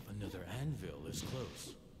 Another anvil is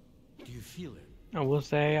close. Do you feel it? I will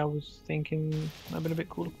say I was thinking it might have been a bit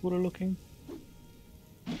cooler looking.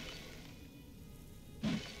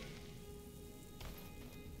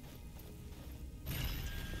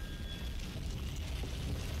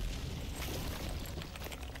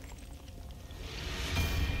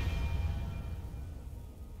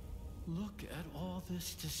 Look at all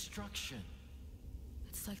this destruction.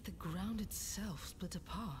 It's like the ground itself split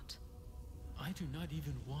apart. I do not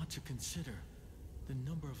even want to consider the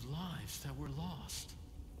number of lives that were lost.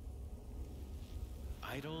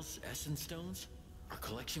 Idols, essence stones, our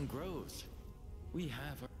collection grows. We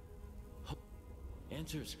have our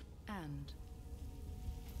answers. And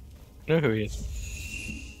I know who he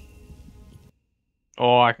is.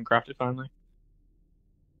 Oh, I can craft it finally.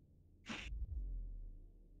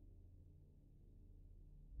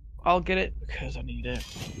 I'll get it because I need it.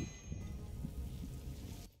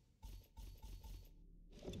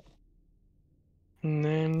 And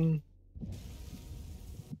then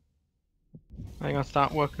I think I'll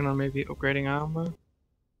start working on maybe upgrading armor.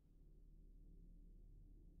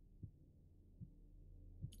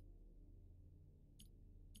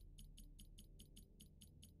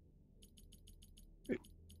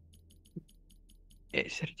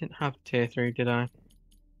 It said it didn't have tier 3, did I?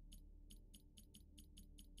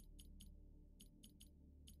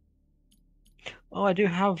 Oh, I do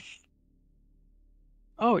have...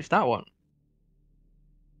 Oh, it's that one.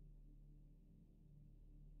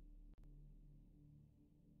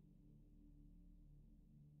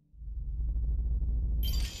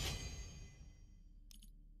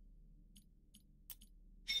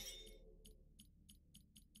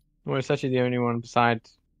 Well, it's actually the only one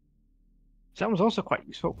besides... That one's also quite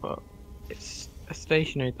useful, but it's a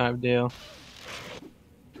stationary type deal.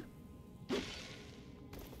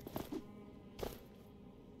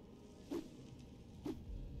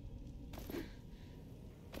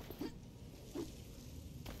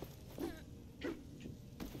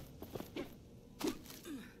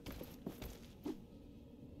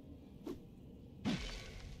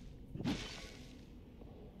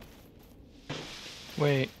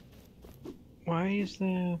 Wait, why is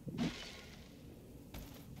there...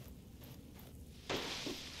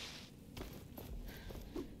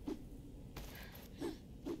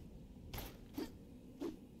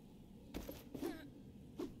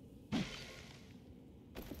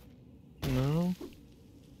 No?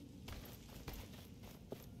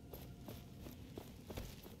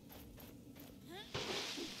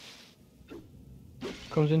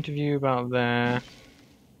 Comes into view about there.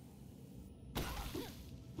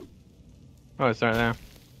 Oh, it's right there.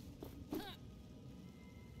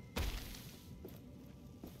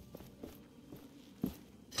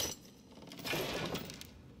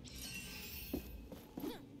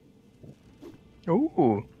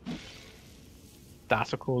 Ooh,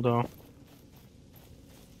 that's a cool door.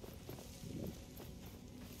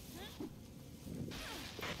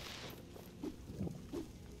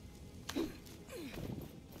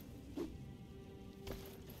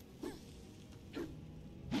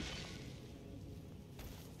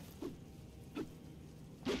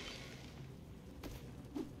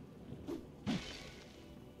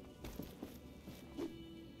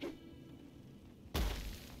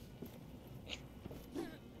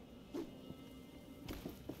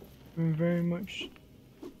 I'm very much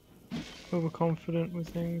overconfident with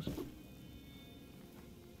things.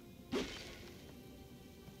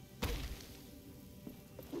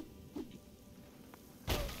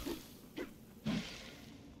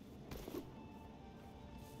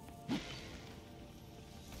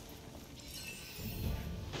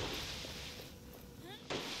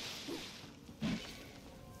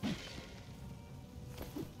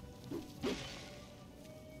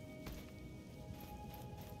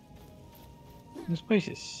 This place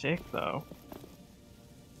is sick, though.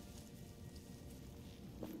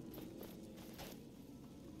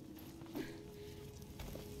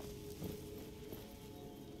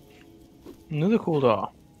 Another cool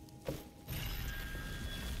door.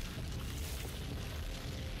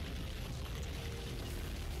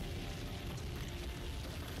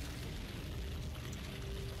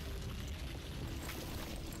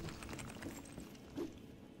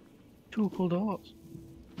 Two cool doors.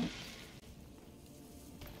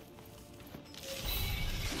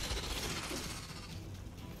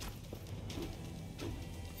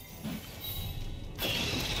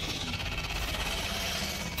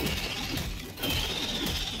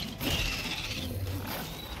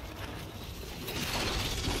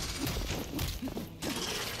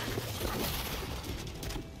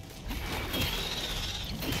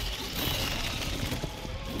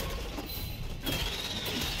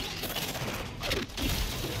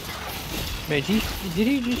 Wait, did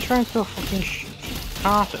he just try and throw a fucking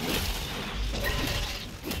cart at me?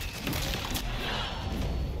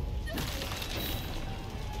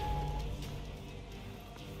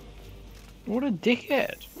 What a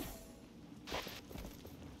dickhead.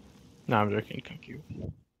 No, I'm joking, thank you.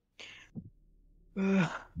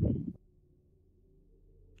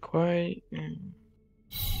 Quite...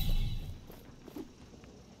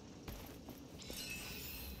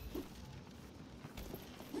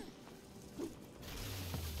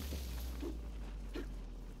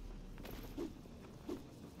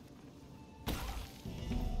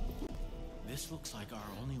 This looks like our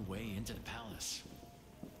only way into the palace.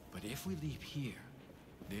 But if we leave here,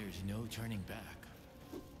 there's no turning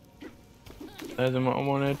back. That's what I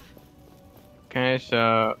wanted. Okay,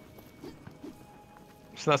 so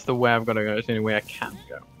that's the way I've got to go. It's the only way I can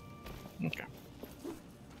go. Okay.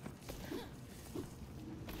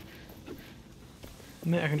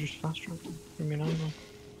 Mate, I can just fast travel. Give me an angle.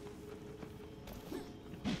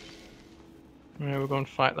 Alright, we're going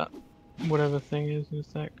to fight that whatever thing is in a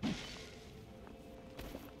sec.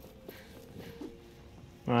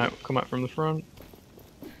 Alright, we'll come up from the front.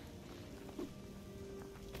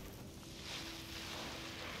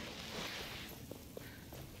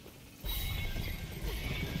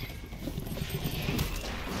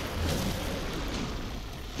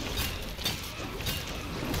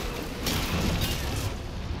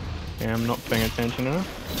 Yeah, I'm not paying attention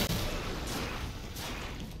enough.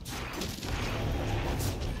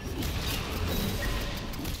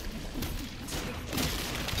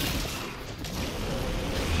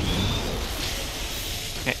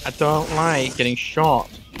 I don't like getting shot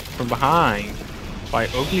from behind by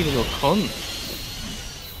ugly little cunts.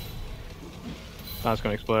 That's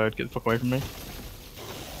gonna explode. Get the fuck away from me.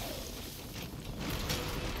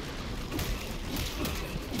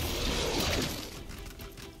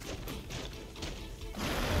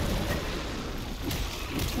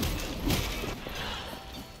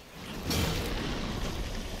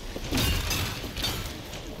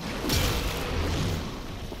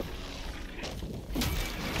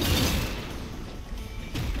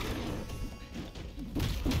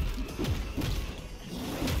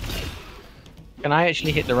 Can I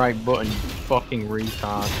actually hit the right button, you fucking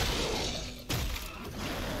retard?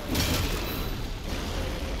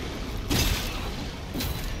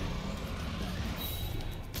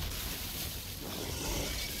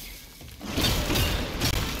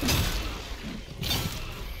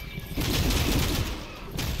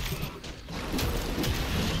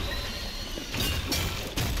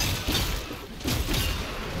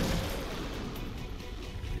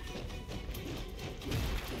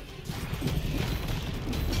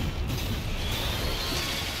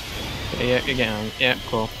 Yeah, you're getting on. Yeah,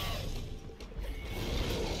 cool.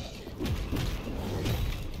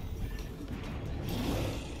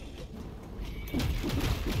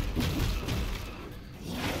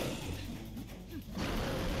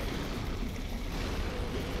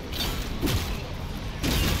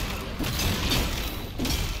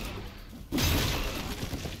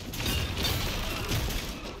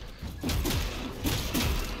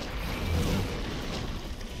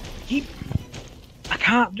 I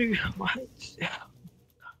can't do what.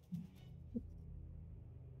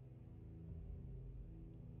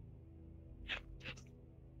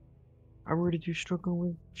 I really do struggle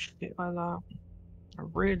with shit like that. I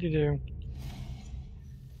really do.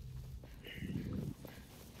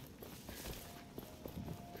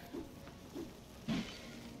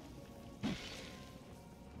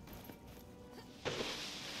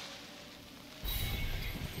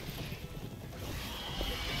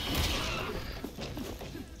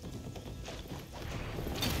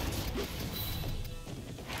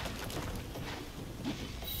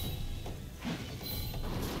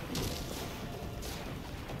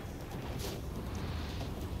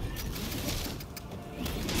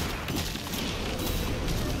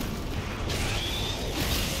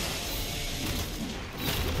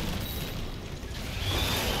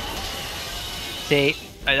 See,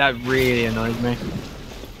 that really annoys me.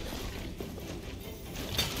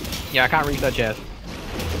 Yeah, I can't reach that chest.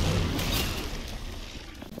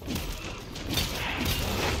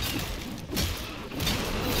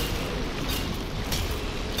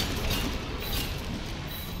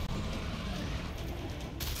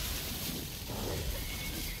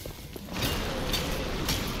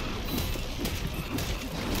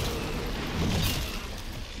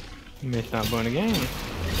 Missed that button again.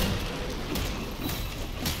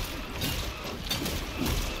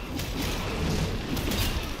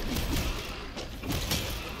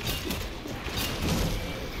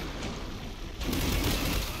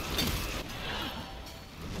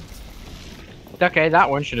 Okay, that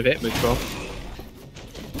one should have hit me before.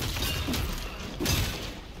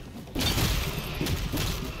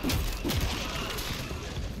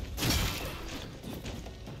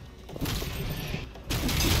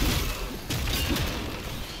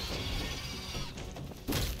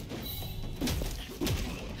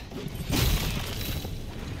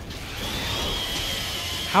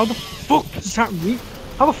 How the fuck does that reach?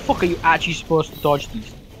 How the fuck are you actually supposed to dodge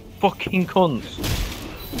these fucking cunts?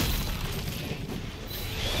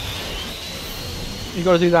 You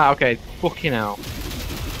gotta do that, okay. Fucking hell.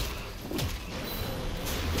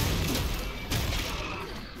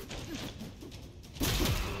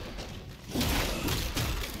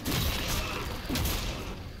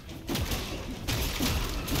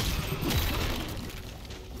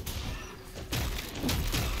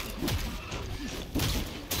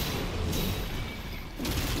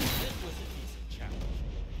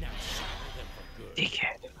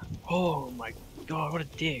 Dickhead. Oh my god, what a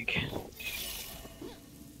dick.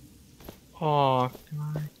 Oh, can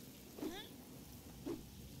I?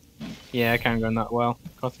 Yeah, I can't go in that well.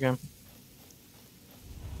 Cost again.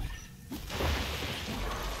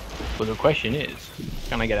 But the question is,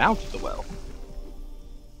 can I get out of the well?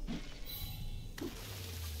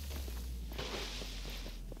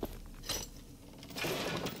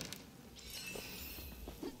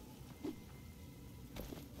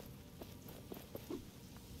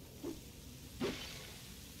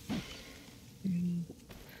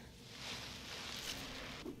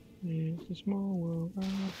 It's a small world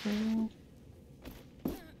after all.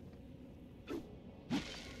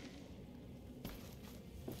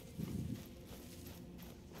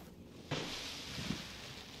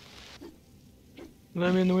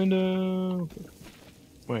 Let me in the window.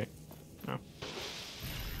 Wait. No.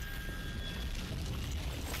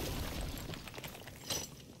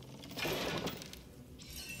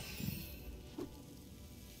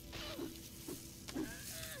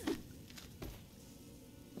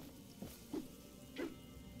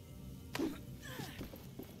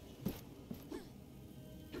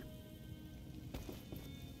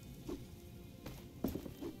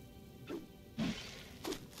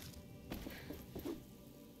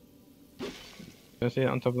 I see it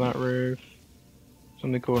on top of that roof.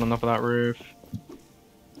 Something cool on top of that roof.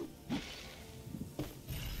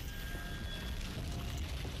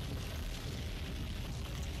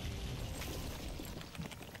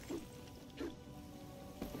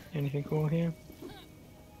 Anything cool here?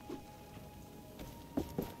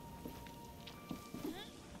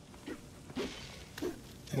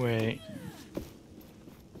 Wait.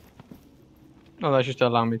 Oh, that's just to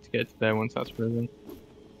allow me to get to there once that's proven.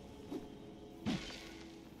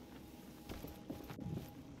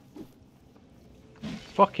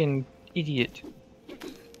 Fucking idiot.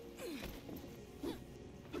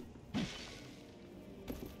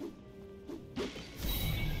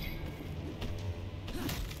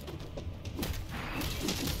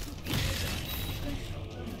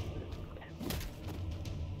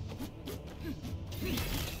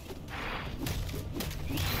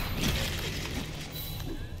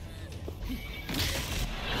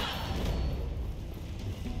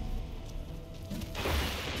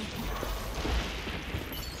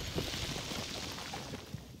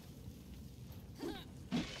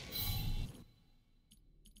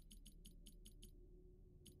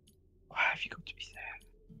 Why have you got to be there?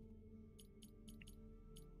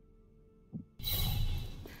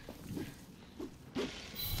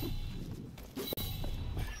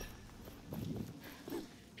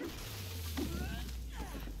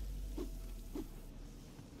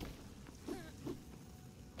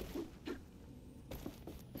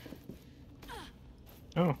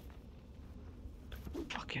 Oh.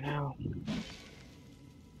 Fucking hell.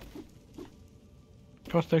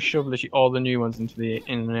 Plus they shove literally all the new ones into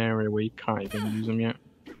in an area where you can't even use them yet.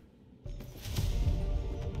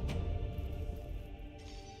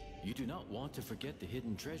 You do not want to forget the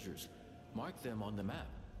hidden treasures. Mark them on the map.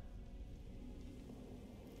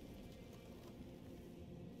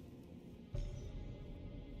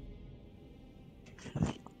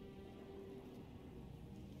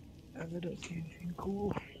 I don't see anything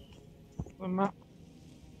cool on the map.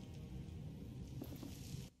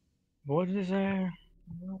 What is there?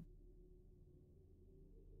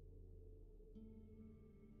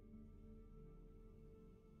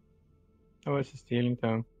 Oh, it's a stealing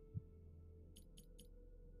town.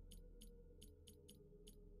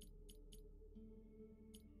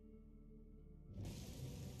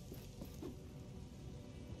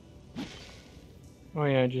 Oh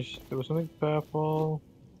yeah, just there was something purple.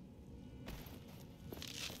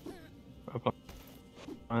 Purple.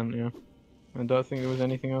 And yeah, I don't think there was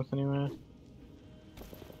anything else anywhere.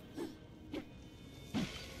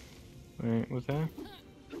 Wait, was there?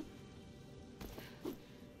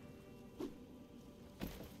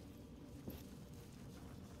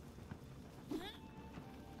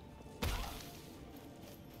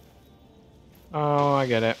 Oh, I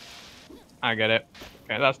get it. I get it.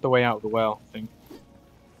 Okay, that's the way out of the well, I think.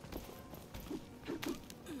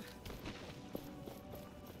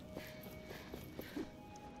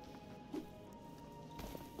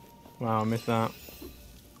 Wow, I missed that.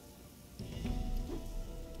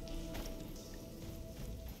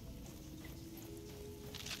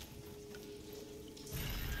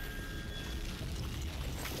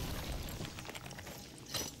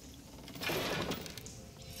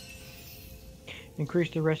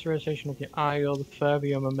 Increase the restoration of your idol the further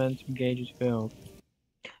your momentum gauge is filled.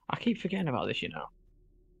 I keep forgetting about this, you know.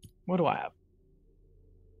 What do I have?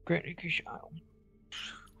 Great increase your idol.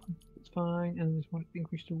 It's fine, and this one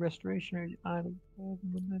increase the restoration of your idol the further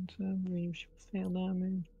momentum. You should fail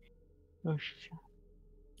damage. Oh shit.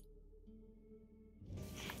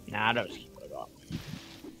 Nah, I don't just keep what I got.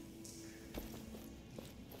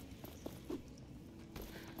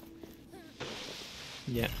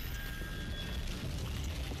 Yeah.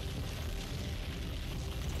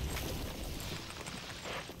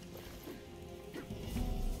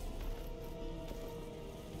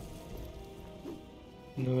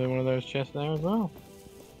 Another one of those chests there as well.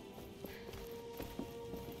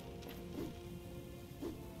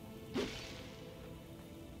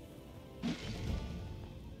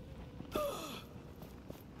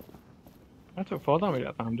 I took 4 damage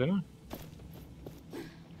that time, didn't I?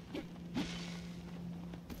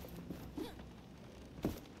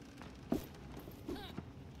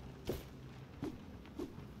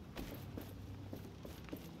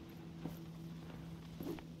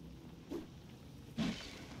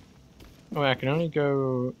 Oh, I can only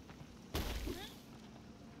go.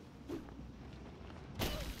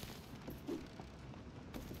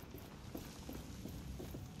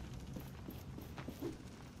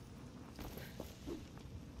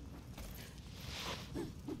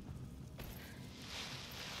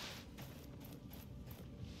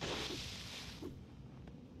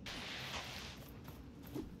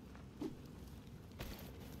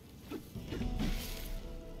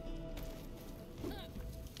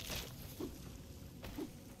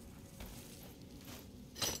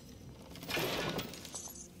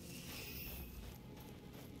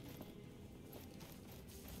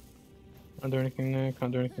 Can't do anything there,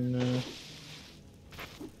 can't do anything there.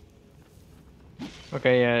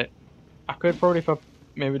 Okay, yeah. I could probably if I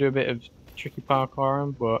maybe do a bit of tricky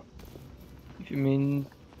parkouring, but if it means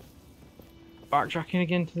backtracking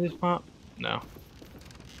again to this part, no.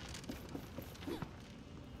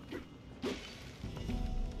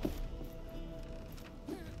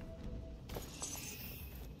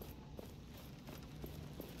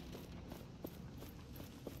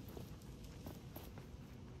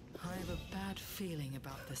 I have a bad feeling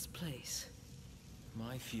about this place.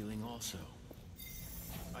 My feeling also.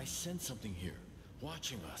 I sense something here,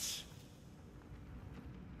 watching us.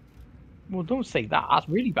 Well, don't say that. That's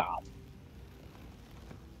really bad.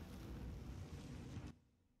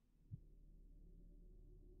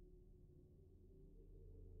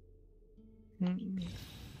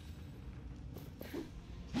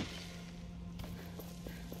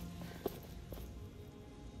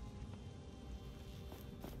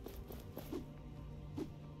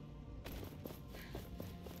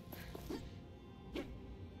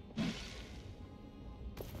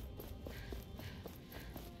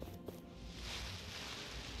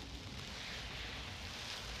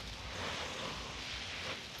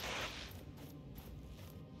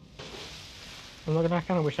 I'm not gonna. I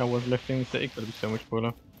kind of wish I was lifting the city. Could be so much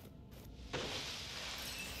cooler.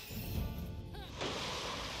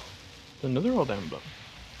 Another old emblem.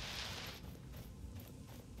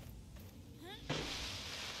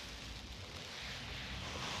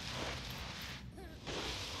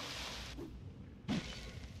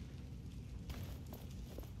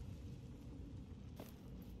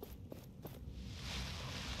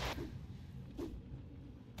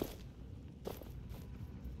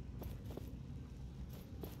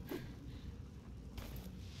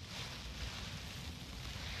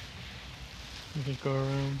 Just go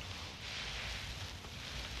around.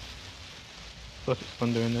 Plus it's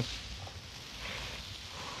fun doing this.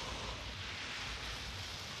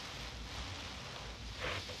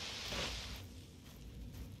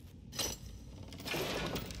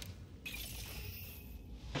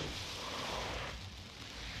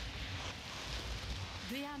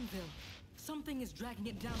 The anvil. Something is dragging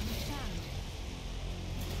it down the sand.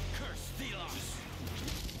 Curse Thelos!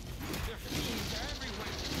 Their fiends are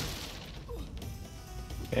everywhere!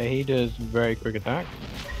 Okay, he does very quick attack.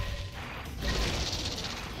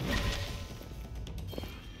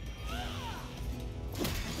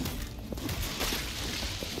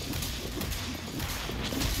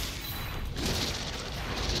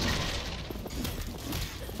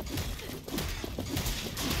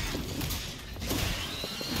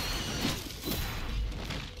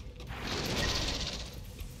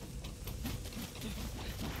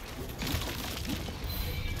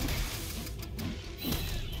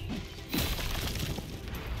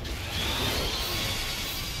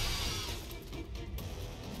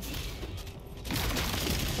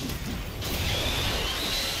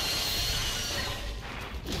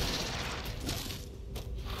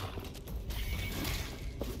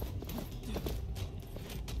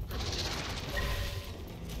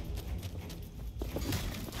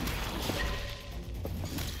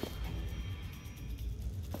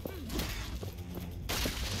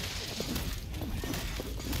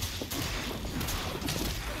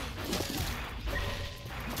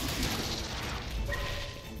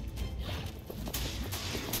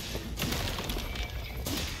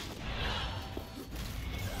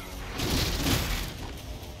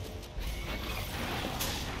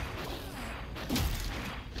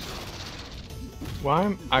 Why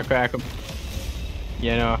am I could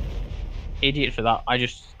yeah, no, idiot for that.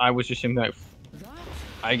 I was just thinking like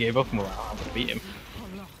I gave up and well, I would beat him.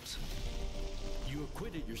 You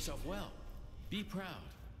acquitted yourself well. Be proud.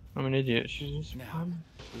 I'm an idiot. She's Now,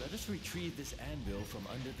 let us retrieve this anvil from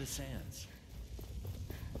under the sands.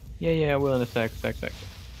 Yeah, I will in a sec.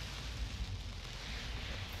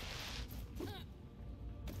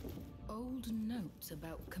 Old notes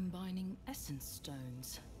about combining essence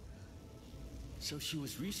stones. So she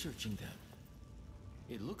was researching them.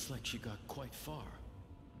 It looks like she got quite far.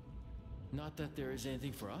 Not that there is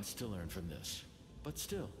anything for us to learn from this, but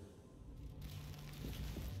still.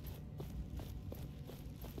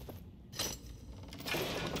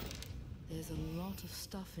 There's a lot of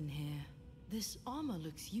stuff in here. This armor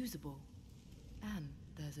looks usable. And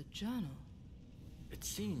there's a journal. It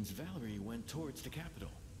seems Valerie went towards the capital.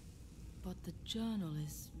 But the journal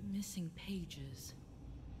is missing pages.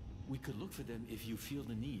 We could look for them if you feel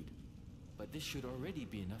the need, but this should already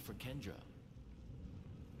be enough for Kendra.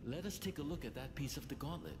 Let us take a look at that piece of the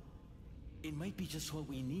gauntlet. It might be just what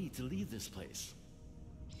we need to leave this place.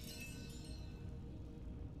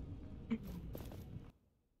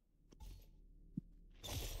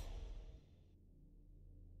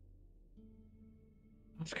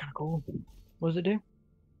 That's kind of cool. What does it do?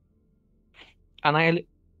 And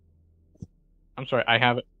I'm sorry, I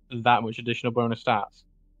have that much additional bonus stats.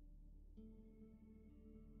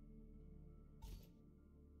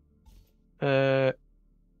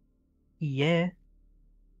 Yeah.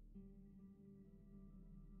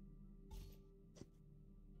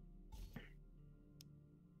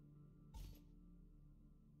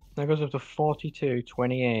 That goes up to 42,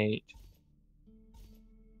 28.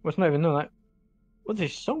 Well, it's not even know that. Well,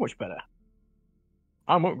 this is so much better.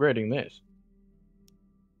 I'm upgrading this.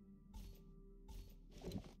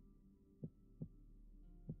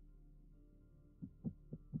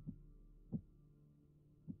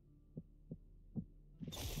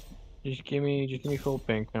 Just give me full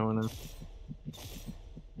pink now and then.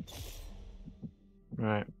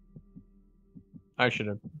 Right. I should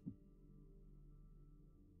have.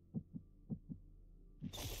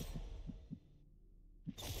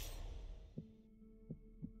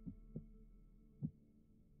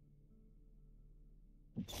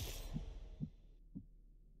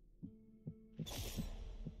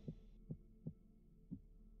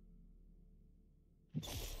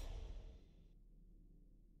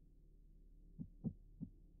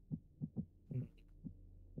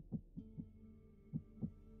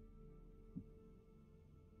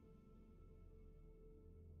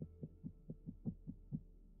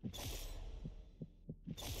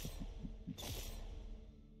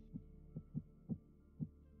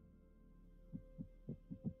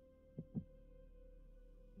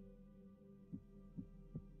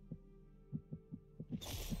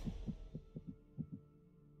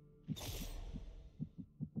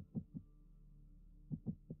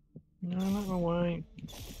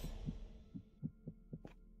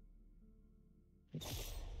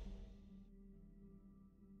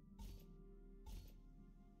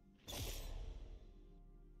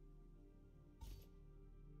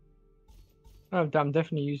 Oh, I'm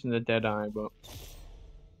definitely using the dead eye, but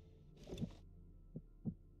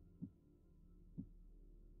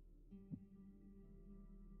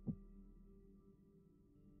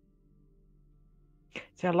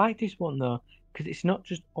see, I like this one though, because it's not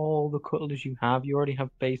just all the colours you have. You already have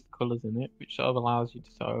base colours in it, which sort of allows you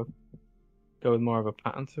to sort of go with more of a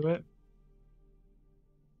pattern to it.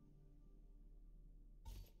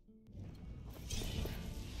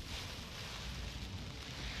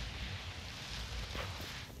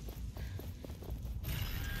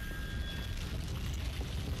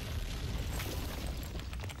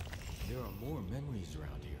 There are more memories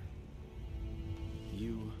around here.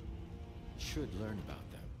 You should learn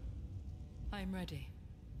about them. I'm ready.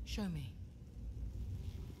 Show me.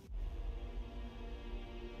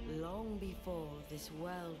 Long before this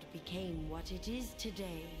world became what it is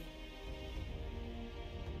today,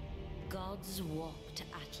 gods walked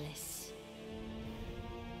Atlas.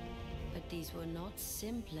 But these were not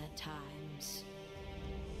simpler times,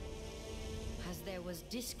 as there was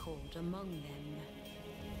discord among them.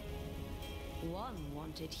 One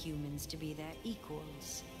wanted humans to be their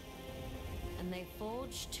equals, and they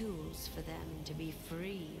forged tools for them to be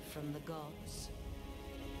free from the gods.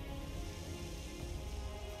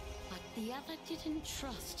 But the other didn't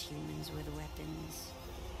trust humans with weapons.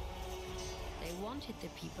 They wanted the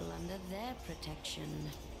people under their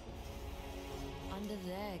protection, under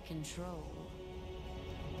their control.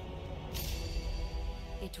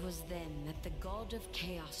 It was then that the god of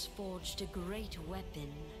chaos forged a great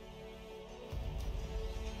weapon.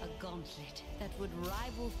 A gauntlet that would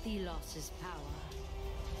rival Thelos' power.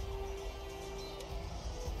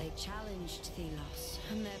 They challenged Thelos,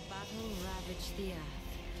 and their battle ravaged the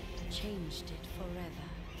earth, changed it forever.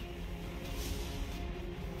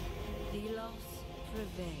 Thelos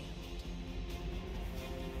prevailed.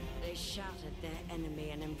 They shattered their enemy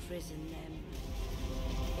and imprisoned them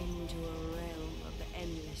into a realm of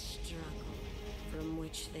endless struggle from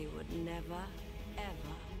which they would never,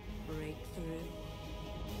 ever break through.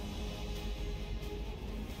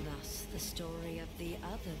 Thus, the story of the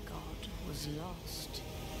other god was lost,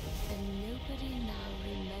 and nobody now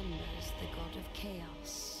remembers the god of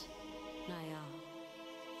chaos, Nayar.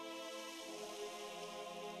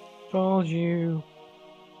 Told you.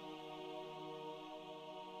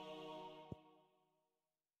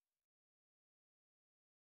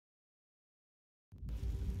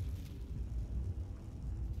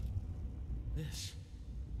 This.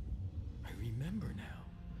 I remember now.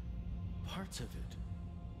 Parts of it.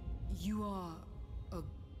 You are a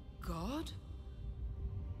god?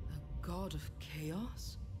 A god of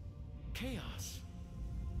chaos? Chaos?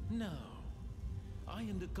 No. I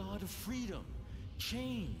am the god of freedom.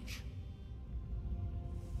 Change.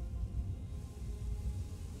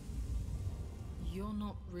 You're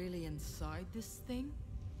not really inside this thing?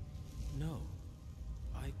 No.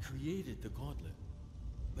 I created the gauntlet,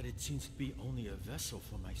 but it seems to be only a vessel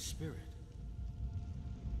for my spirit.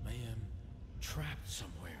 I am trapped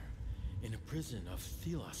somewhere in a prison of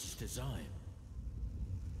Thelos' design.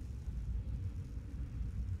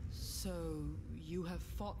 So, you have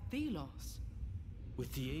fought Thelos?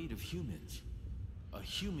 With the aid of humans. A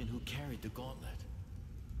human who carried the gauntlet.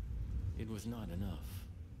 It was not enough.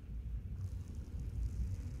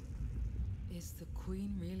 Is the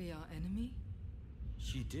Queen really our enemy?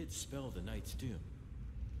 She did spell the Knight's doom.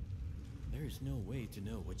 There is no way to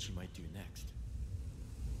know what she might do next.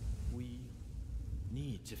 We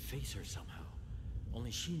need to face her somehow.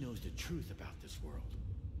 Only she knows the truth about this world.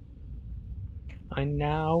 I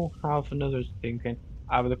now have another thinking.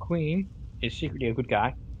 Either the Queen is secretly a good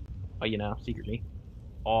guy, or secretly,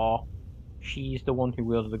 or she's the one who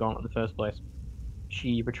wielded the gauntlet in the first place.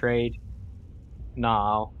 She betrayed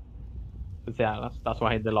Nile. But yeah, that's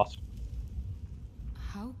why they lost.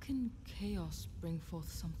 How can chaos bring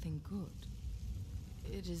forth something good?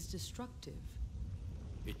 It is destructive.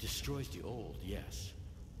 It destroys the old, yes.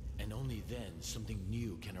 And only then something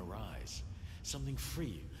new can arise. Something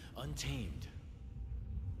free, untamed.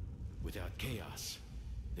 Without chaos,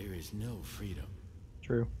 there is no freedom.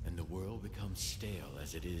 True. And the world becomes stale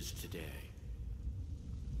as it is today.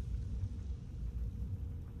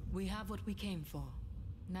 We have what we came for.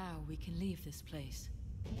 Now we can leave this place.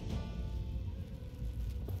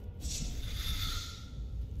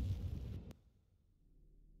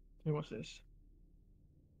 Hey, what's this?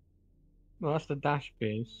 Well, that's the dash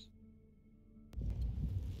piece.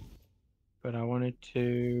 But I wanted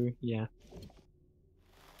to, yeah.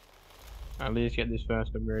 At least get this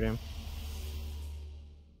first upgrade in.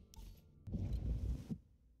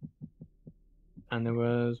 And there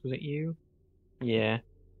was it you? Yeah.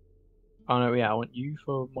 Oh no, yeah, I want you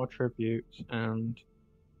for more tributes and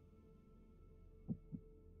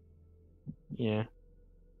yeah.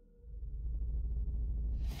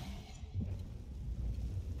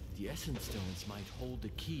 The Essence Stones might hold the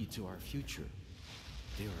key to our future.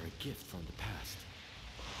 They are a gift from the past.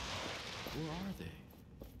 Or are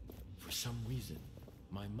they? For some reason,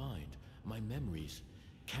 my mind, my memories,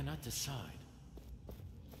 cannot decide.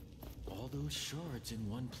 All those shards in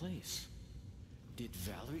one place. Did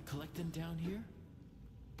Valerie collect them down here?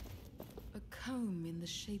 A comb in the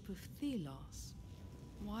shape of Thelos.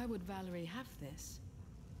 Why would Valerie have this?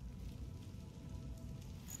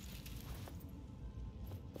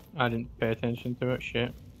 I didn't pay attention to it,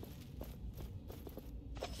 shit.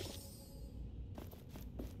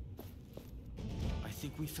 I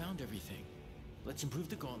think we found everything. Let's improve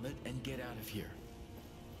the gauntlet and get out of here.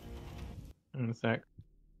 In a sec.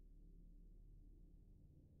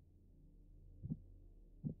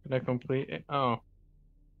 Did I complete it? Oh.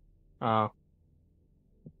 Oh.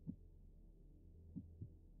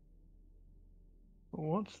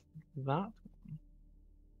 What's that?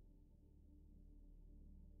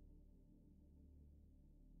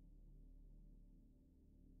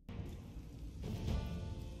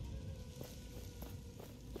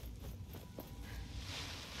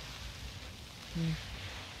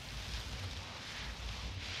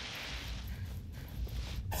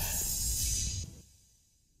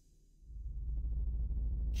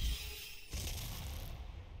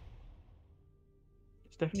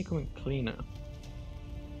 It's definitely coming cleaner.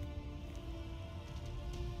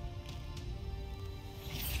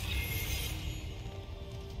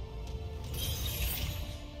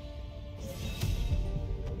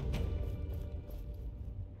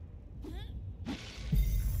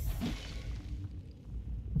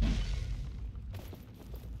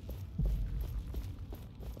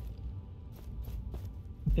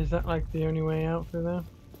 Is that like the only way out through there?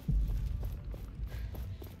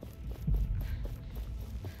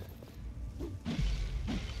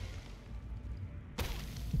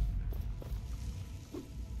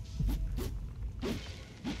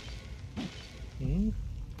 Hmm?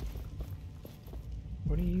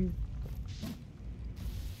 What are you?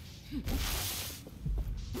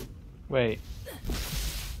 Wait.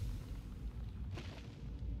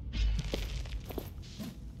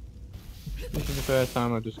 This is the first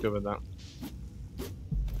time I've discovered that.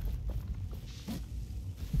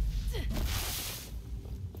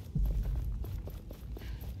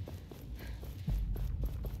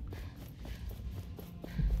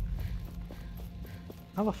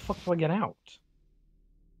 How the fuck do I get out?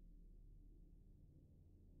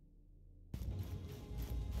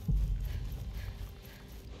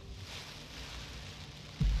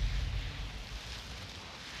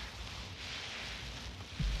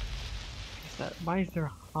 Why is there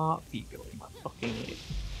a heartbeat going in my fucking head?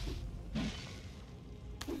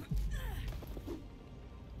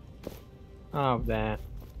 Oh, there.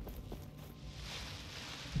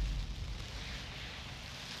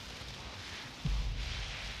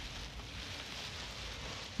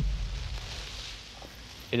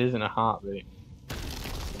 It isn't a heartbeat.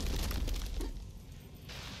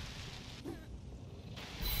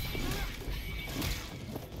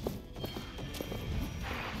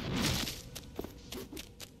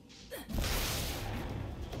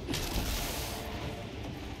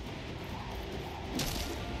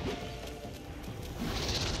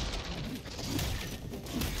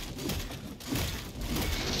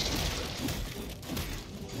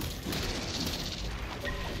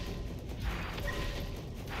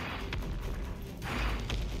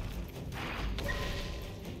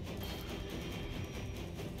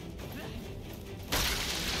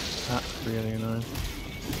 That's really annoying.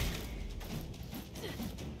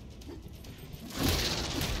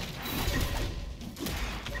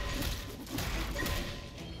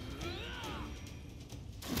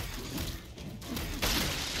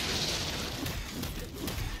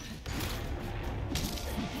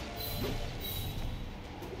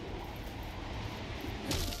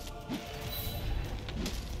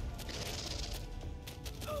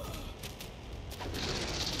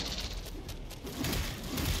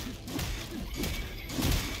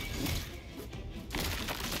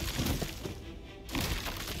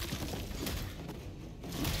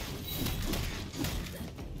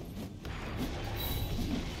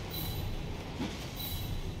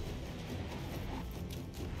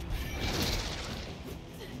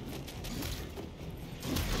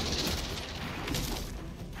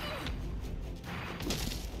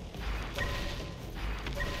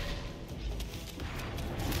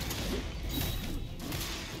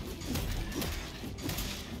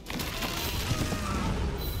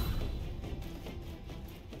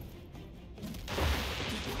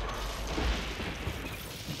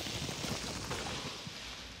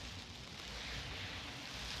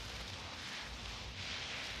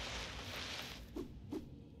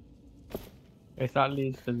 If that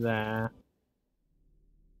leads to there.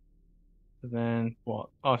 Then what?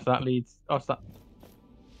 Oh, so that leads. Oh, so that.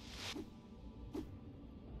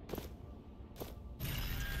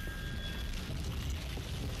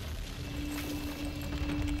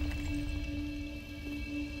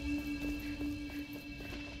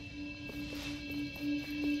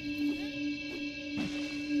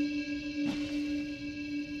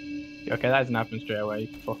 Okay, that doesn't happen straight away. You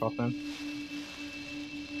can fuck off then.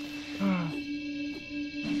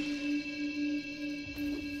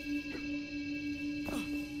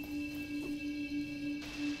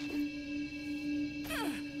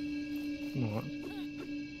 What?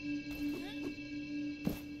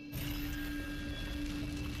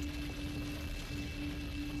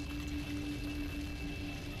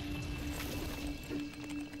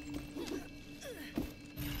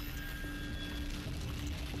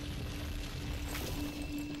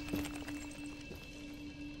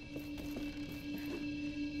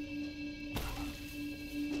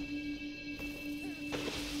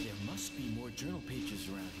 There must be more journal pages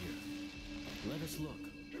around here. Let us look.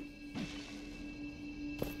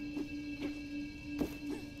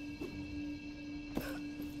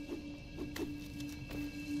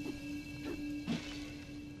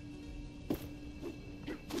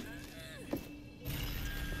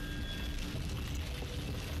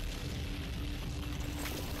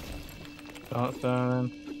 Start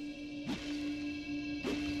then.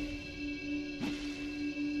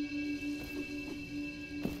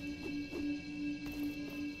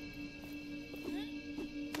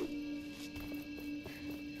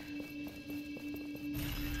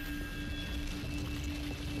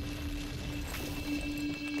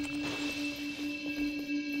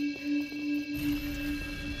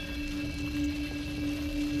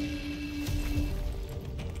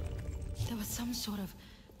 There was some sort of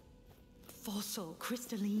fossil,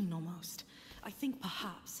 crystalline almost. I think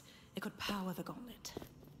perhaps it could power the gauntlet.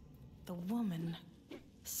 The woman,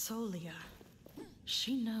 Solia,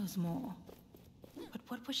 she knows more. But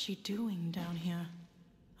what was she doing down here,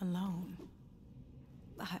 alone?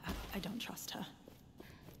 I don't trust her.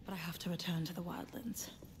 But I have to return to the wildlands.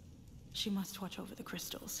 She must watch over the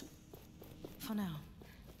crystals. For now.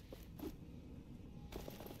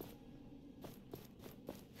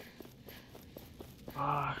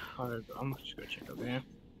 I'm just gonna check over here.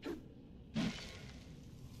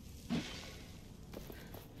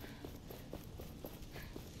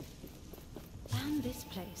 And this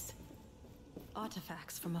place.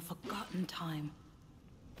 Artifacts from a forgotten time.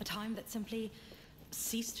 A time that simply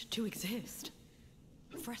ceased to exist.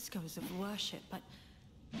 Frescoes of worship, but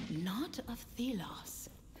not of Thelos.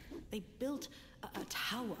 They built a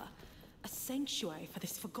tower, a sanctuary for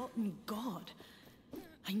this forgotten god.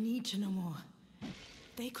 I need to know more.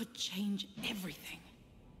 They could change everything.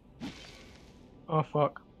 Oh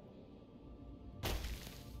fuck.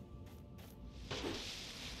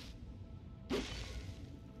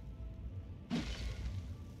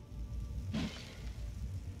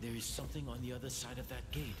 There is something on the other side of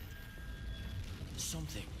that gate.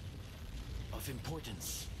 Something of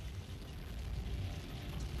importance.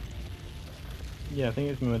 Yeah, I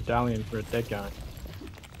think it's a medallion for a dead guy.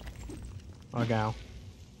 Or gal.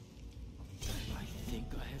 I think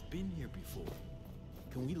I have been here before.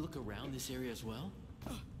 Can we look around this area as well?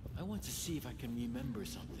 I want to see if I can remember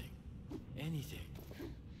something. Anything.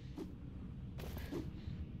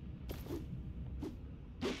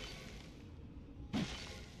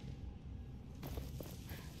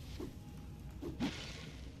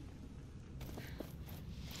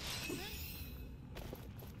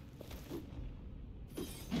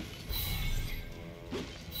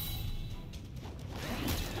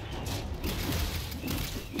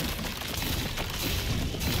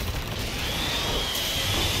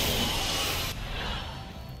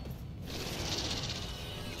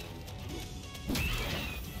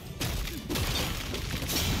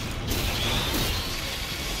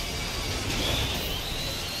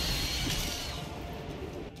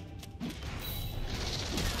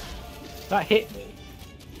 That hit me.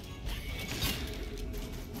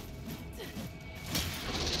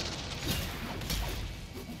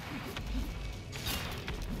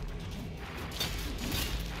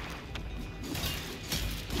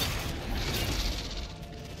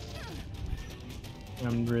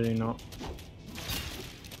 I'm really not.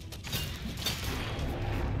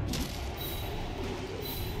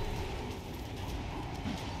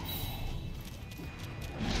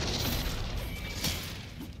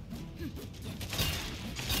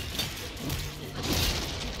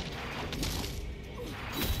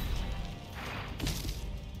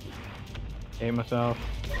 Hate myself.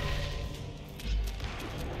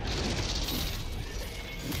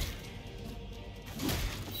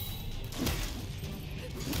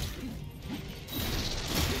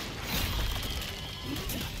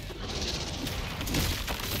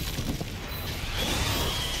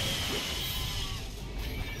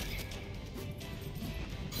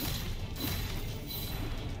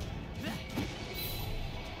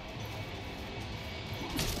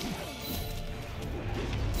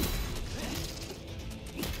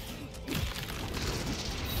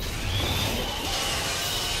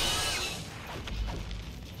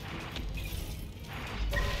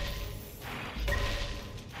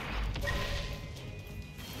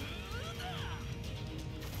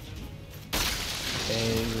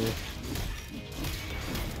 Okay.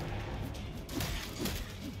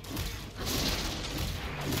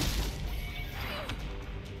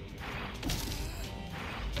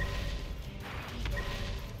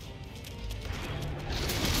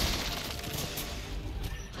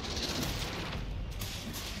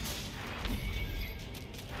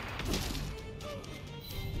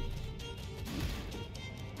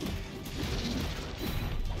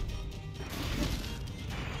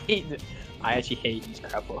 I actually hate these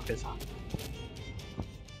crab walkers.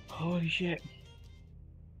 Holy shit.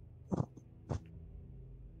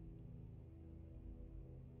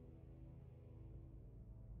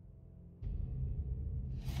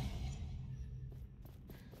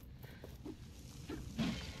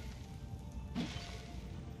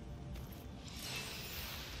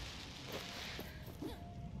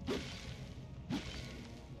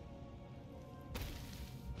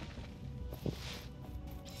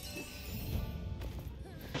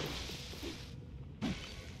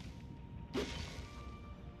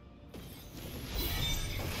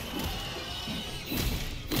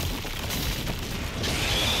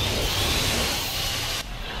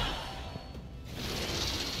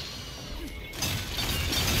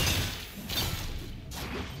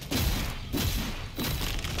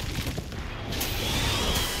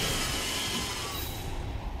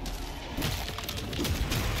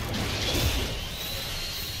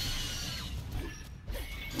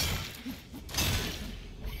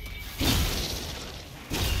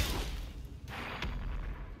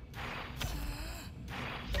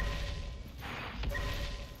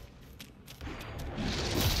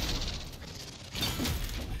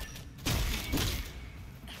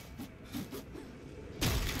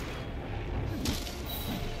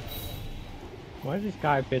 Why does this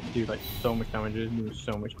guy appear to do like so much damage and move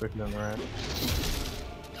so much quicker than the rest?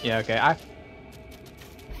 Yeah, okay,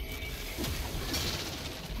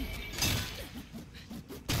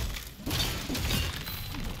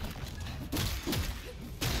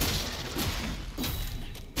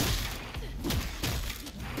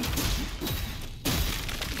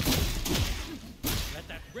 Let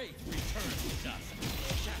that wraith return to dust.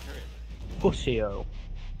 Shatter it. Pussy-o.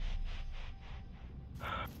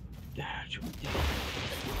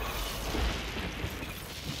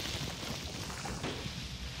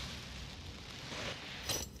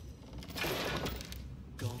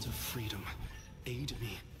 God of freedom, aid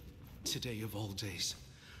me, today of all days.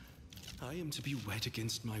 I am to be wed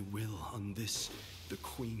against my will on this, the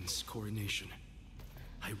Queen's coronation.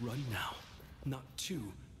 I run now, not to,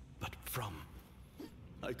 but from.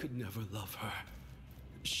 I could never love her.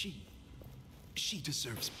 She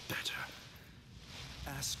deserves better.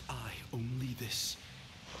 Ask I only this.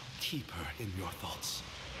 Keep her in your thoughts.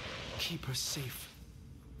 Keep her safe.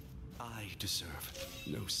 I deserve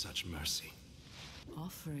no such mercy.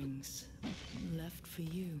 Offerings left for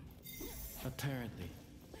you. Apparently.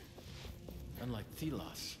 Unlike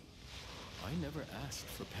Thelos, I never asked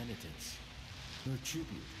for penitence, nor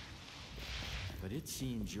tribute. But it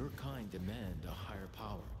seems your kind demand a higher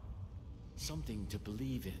power. Something to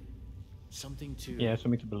believe in. Something to... Yeah,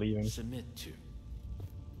 something to believe in. Submit to.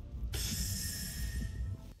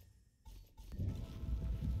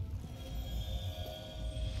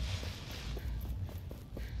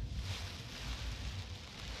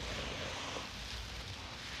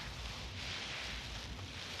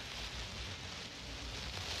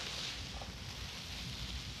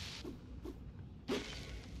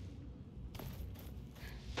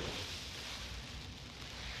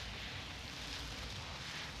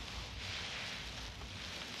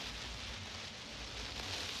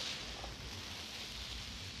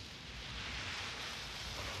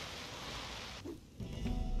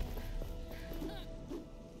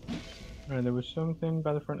 Right, there was something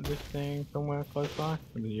by the front of this thing somewhere close by.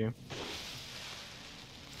 What did you?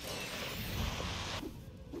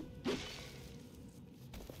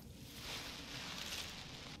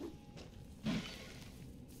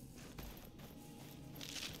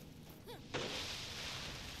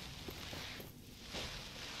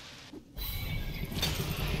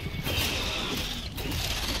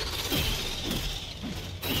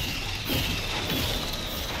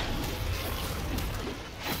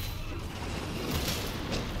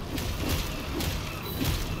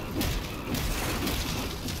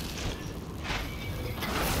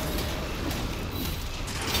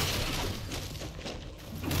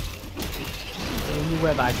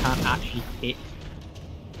 Where that I can't actually hit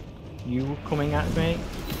you coming at me.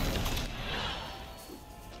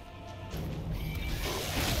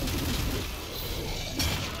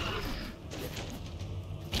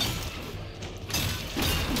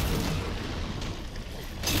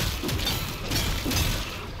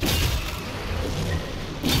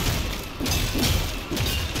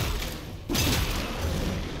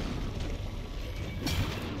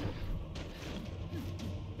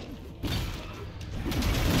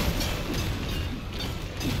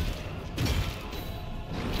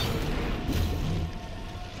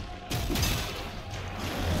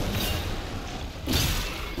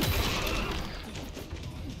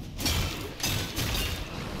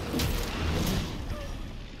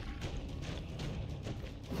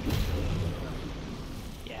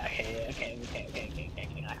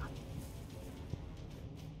 Yeah.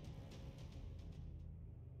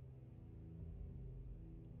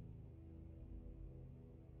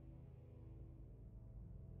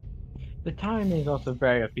 The timing is also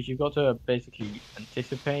very off because you've got to basically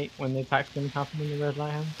anticipate when the attack's going to happen when the red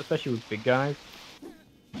light happens, especially with big guys.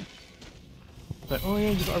 It's like, oh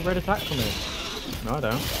yeah, you've got a red attack coming. No, I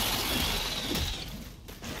don't.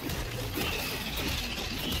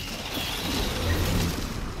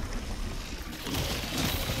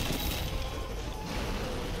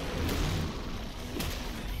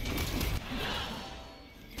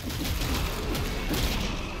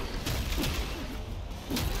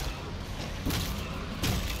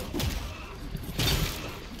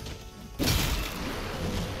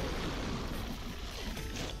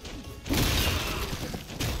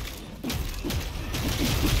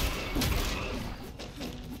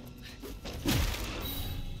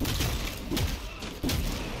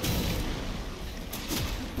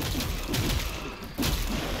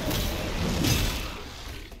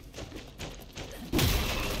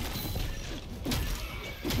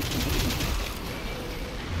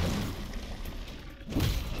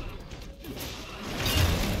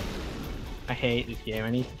 I hate this game. I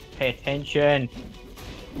need to pay attention.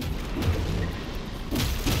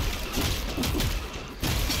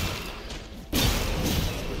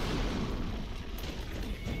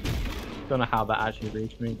 Don't know how that actually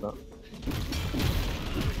reached me, but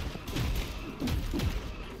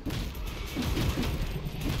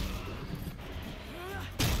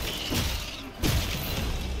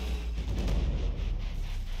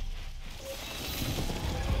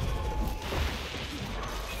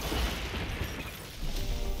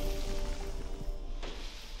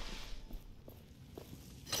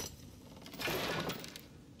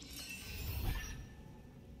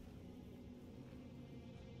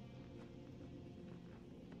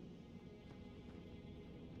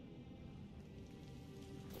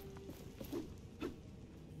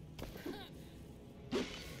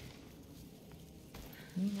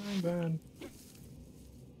my bad.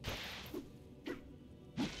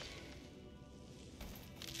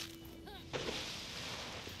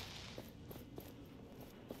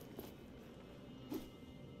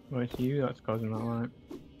 Oh, it's you that's causing that light.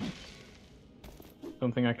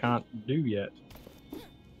 Something I can't do yet.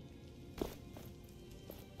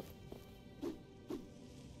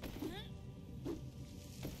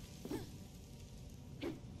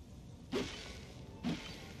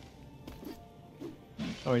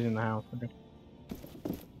 Oh, he's in the house. Okay.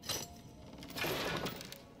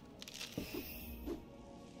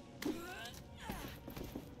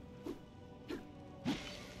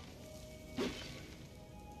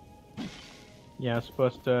 Yeah, I was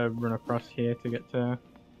supposed to run across here to get to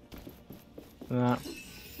that.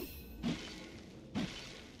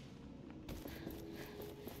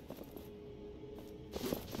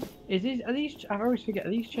 Are these, I always forget, are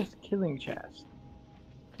these chests killing chests?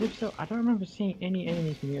 If so, I don't remember seeing any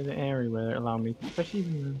enemies in the other area where it allowed me, especially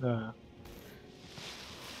even in the...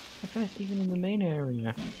 I guess even in the main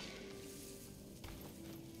area.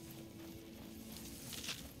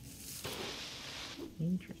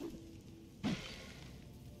 Interesting.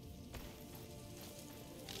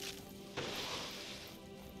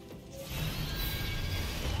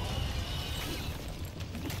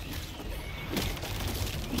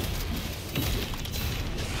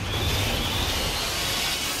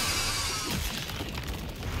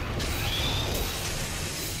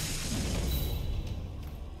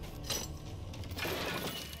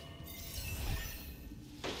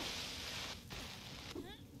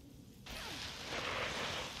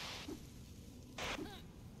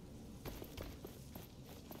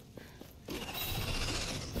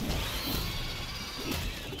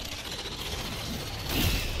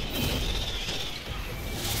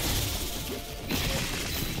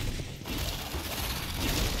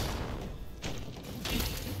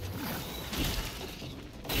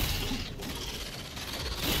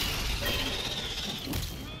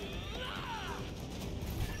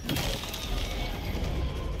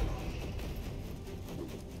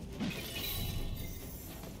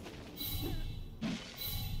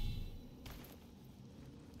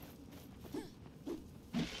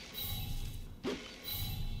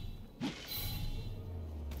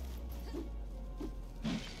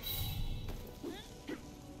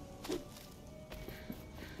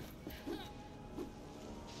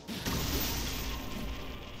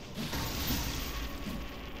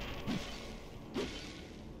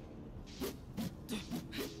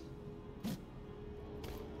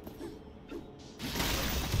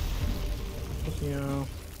 You know,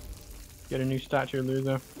 get a new statue,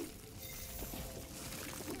 loser.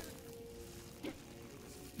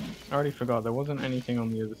 I already forgot, there wasn't anything on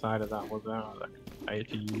the other side of that, was there? That I had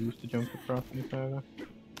to use to jump across any further.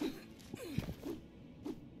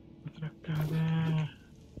 Nothing I can go there.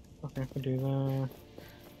 Nothing I can do there.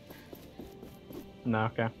 No,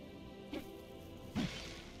 okay.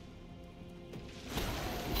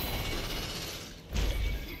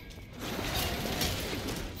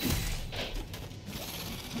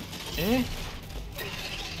 Eh?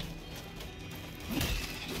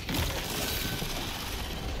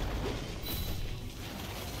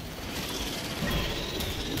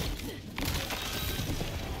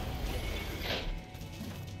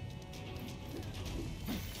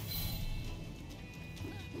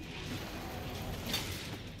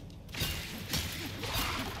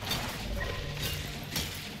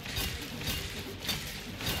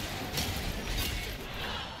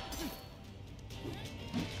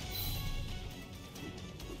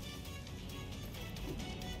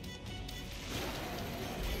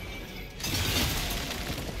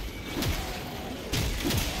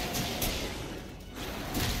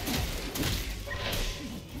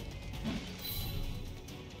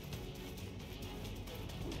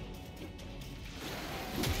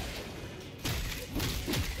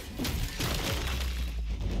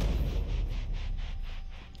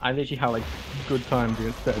 I literally had like good times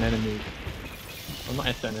against certain enemies. Well,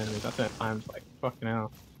 not certain enemies, at certain times, like fucking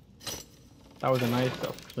hell. That was a nice sort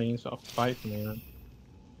of clean sort of fight for me then.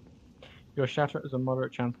 Your shatter has a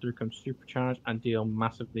moderate chance to become supercharged and deal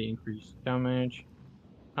massively increased damage.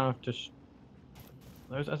 After is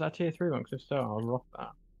that tier 3 one? Because if so, I'll rock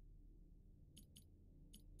that.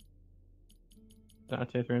 Is that a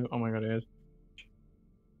tier 3? Oh my god, it is.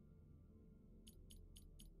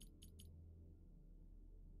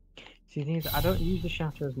 See, the thing is, I don't use the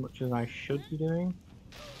shatter as much as I should be doing.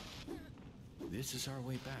 This is our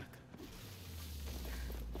way back.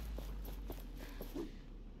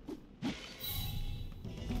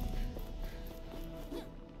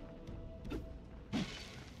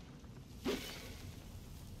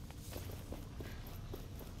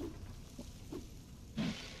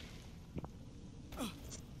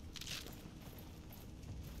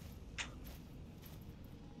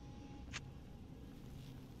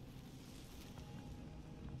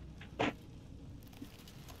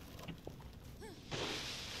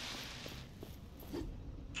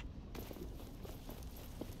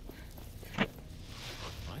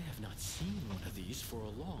 For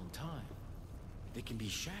a long time. They can be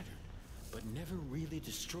shattered, but never really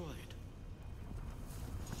destroyed.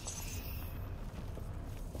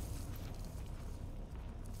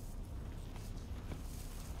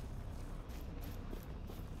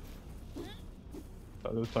 I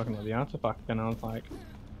was talking about the artifact and I was like,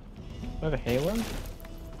 is that a halo?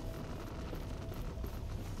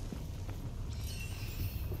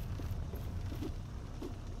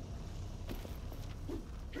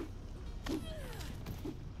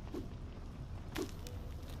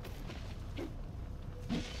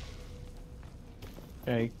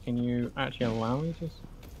 Okay, can you actually allow me to?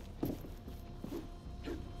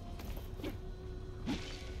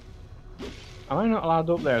 Am I not allowed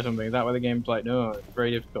up there or something? Is that where the game's like, no, it's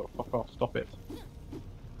very difficult, fuck off, stop it.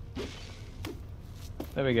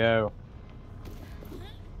 There we go.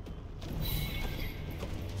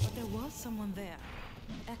 But there was someone there,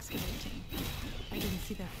 excavating. I didn't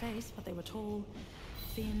see their face, but they were tall,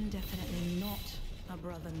 thin, definitely not a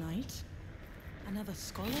brother knight. Another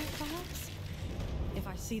scholar, perhaps? If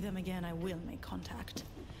I see them again, I will make contact.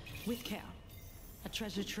 With care. A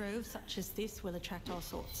treasure trove such as this will attract all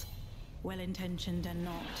sorts. Well-intentioned and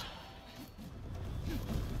not.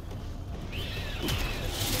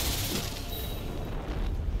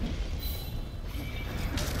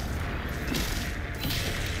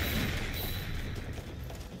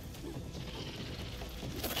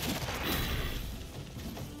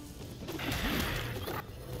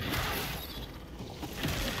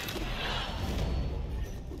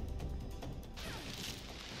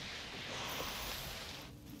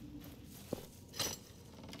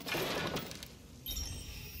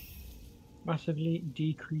 Massively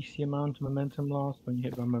decrease the amount of momentum loss when you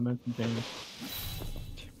hit one momentum change.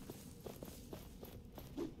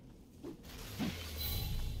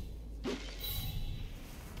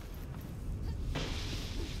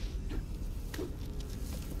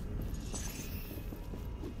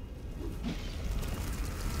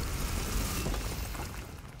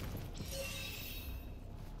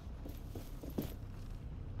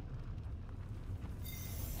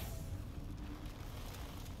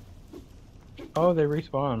 Oh, they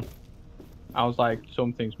respawn. I was like,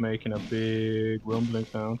 something's making a big rumbling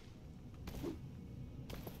sound.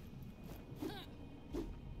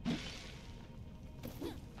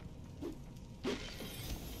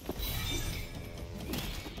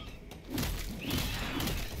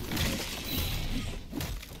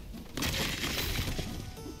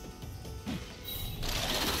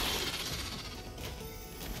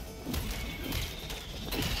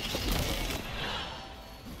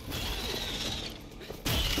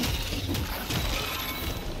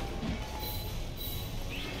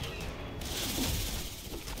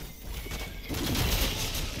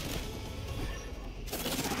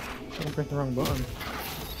 pressed the wrong button.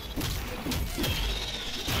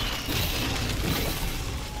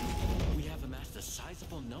 We have amassed a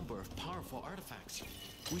sizable number of powerful artifacts.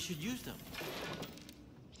 We should use them.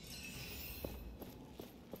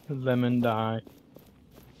 The lemon die.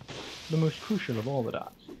 The most crucial of all the dies.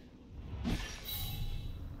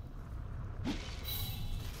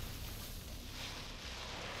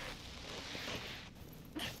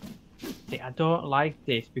 See, I don't like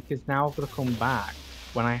this because now I've got to come back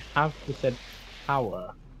when I have the said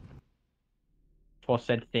power for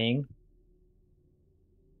said thing.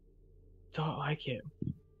 Don't like it.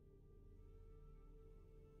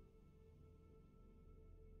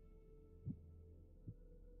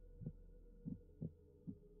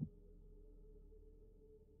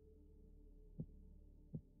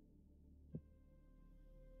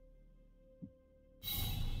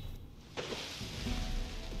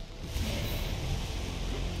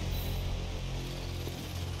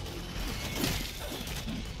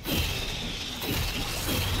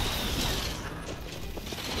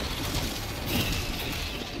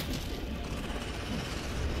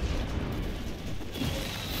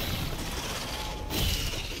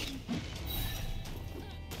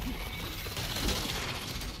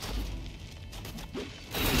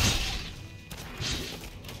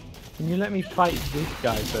 Can you let me fight this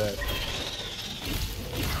guy first?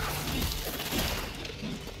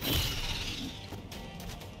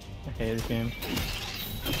 I hate this game.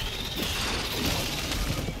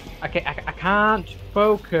 Okay, I can't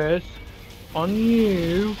focus on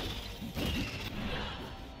you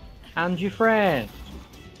and your friend.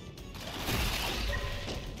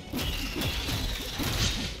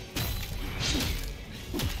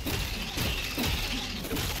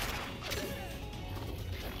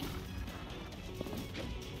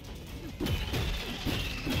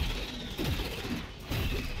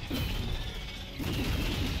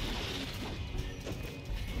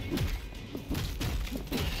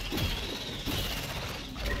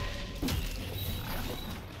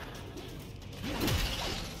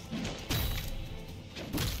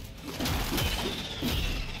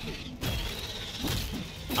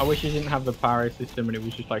 I wish it didn't have the parry system and it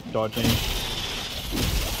was just like dodging.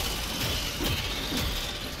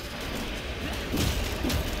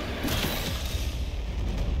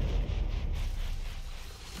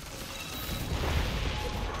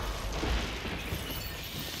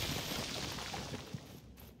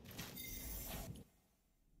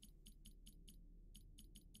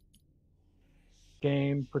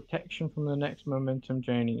 Gain protection from the next momentum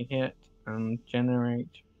draining hit and generate.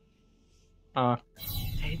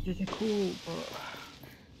 This is cool, bro.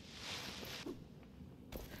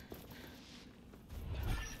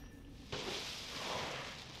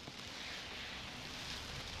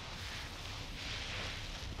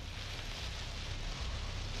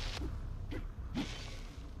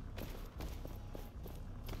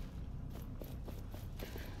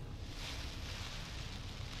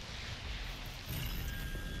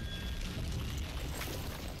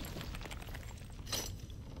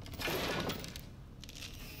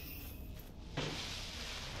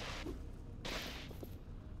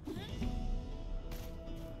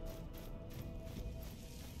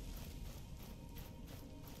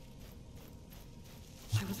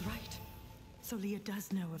 I was right. Solia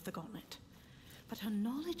does know of the Gauntlet. But her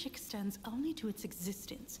knowledge extends only to its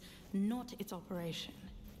existence, not its operation.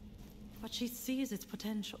 But she sees its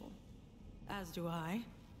potential. As do I.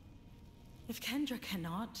 If Kendra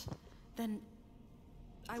cannot, then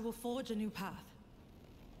I will forge a new path.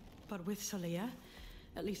 But with Solia,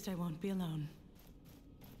 at least I won't be alone.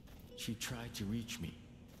 She tried to reach me,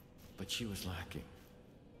 but she was lacking.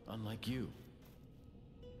 Unlike you.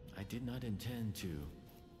 I did not intend to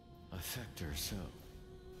affect her so.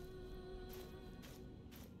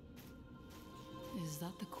 Is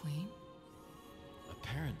that the Queen?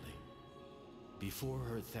 Apparently. Before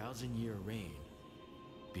her 1,000-year reign.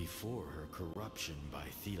 Before her corruption by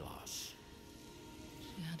Thelos.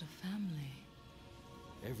 She had a family.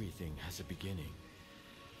 Everything has a beginning.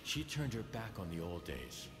 She turned her back on the old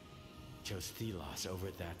days. Chose Thelos over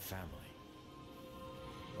that family.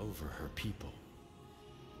 Over her people.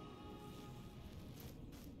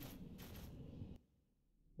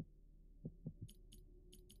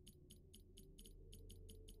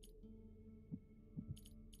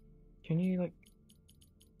 Can you like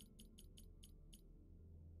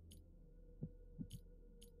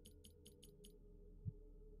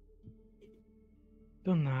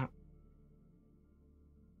done that?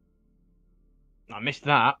 I missed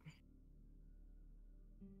that.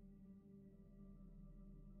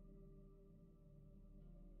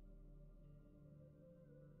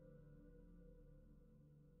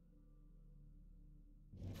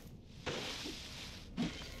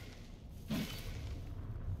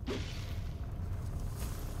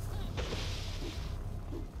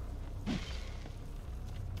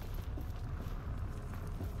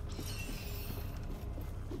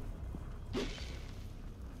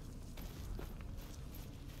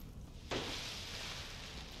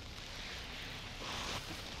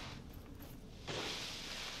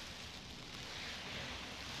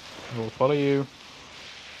 I will follow you.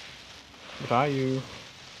 What are you?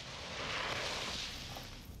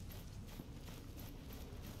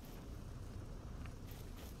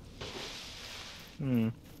 Hmm.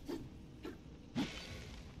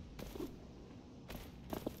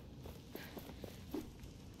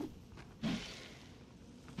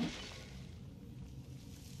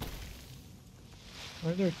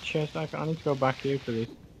 Where's there a chest? I need to go back here for this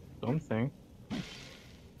something.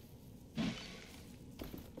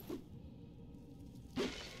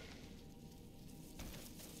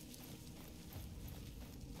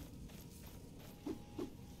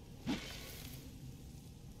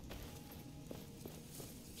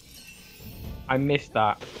 I missed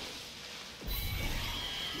that.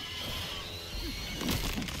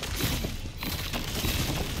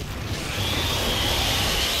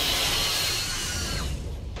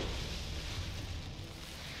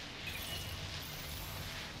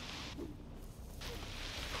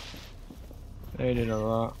 They did a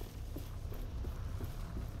lot.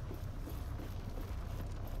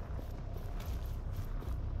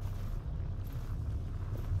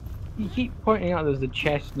 You keep pointing out there's a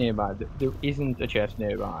chest nearby. There isn't a chest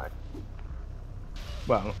nearby.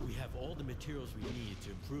 Well, We have all the materials we need to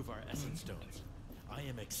improve our essence stones. I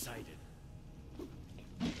am excited.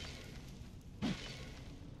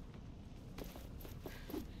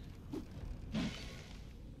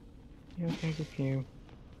 yeah, take a few.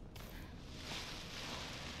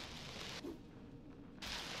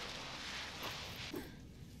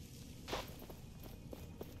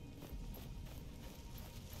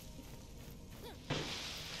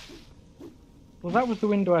 Well, that was the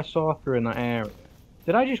window I saw through in that area.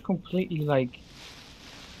 Did I just completely, like,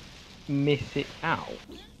 miss it out?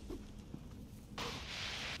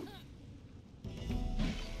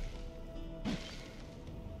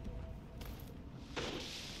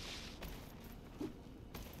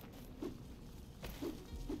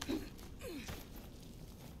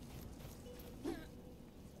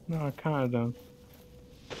 No, I kind of don't.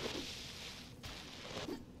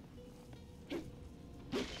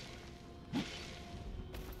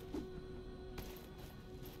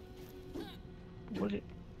 Was it?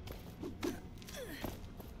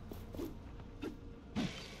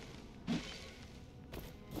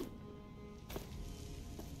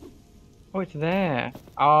 Oh, it's there.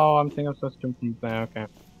 Oh, I'm thinking I'm supposed to jump from there. Okay.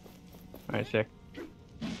 Alright, sick.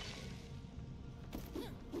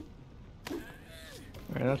 Alright,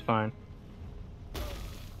 that's fine.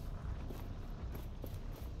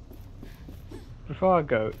 Before I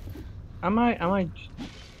go, am I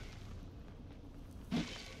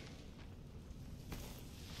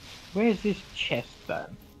where's this chest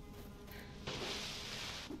then?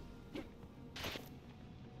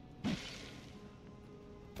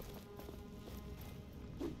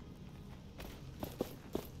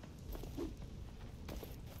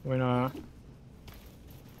 We're not.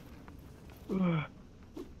 Ugh.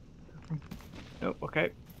 Oh, okay.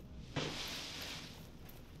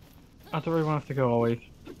 I don't really want to go always.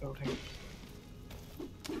 Building.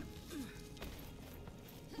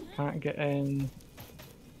 Can't get in.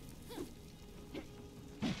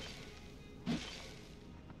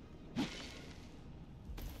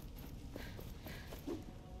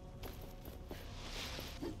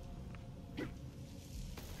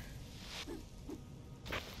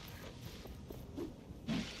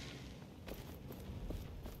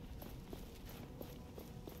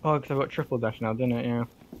 Oh, because I've got triple dash now, didn't it? Yeah.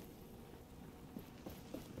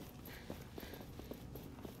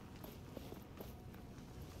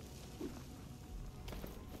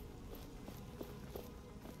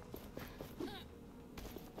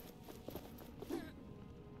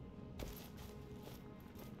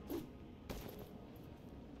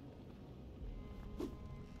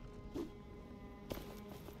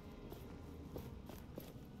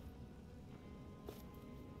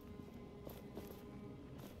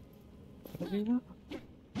 Did I do that?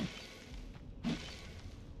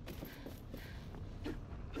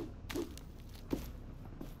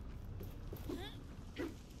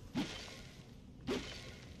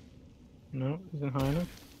 No, isn't high enough.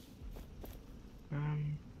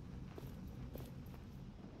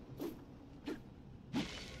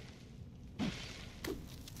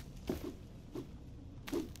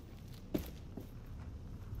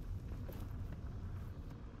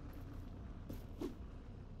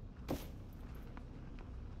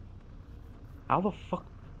 How the fuck?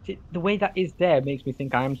 The way that is there makes me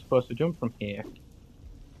think I am supposed to jump from here.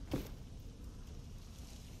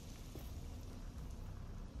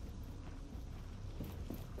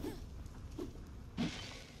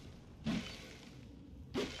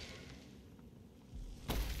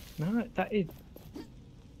 No, that is...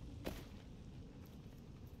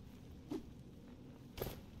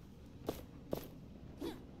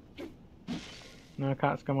 I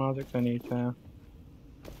can't schematics because I need to.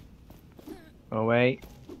 Oh wait.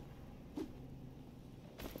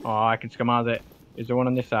 Oh, I can schematic. Is there one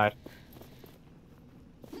on this side?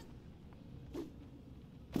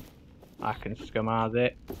 I can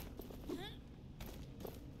schematic.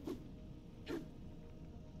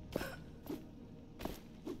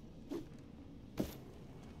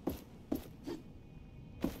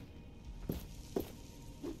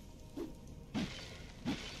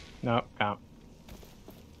 No, can't.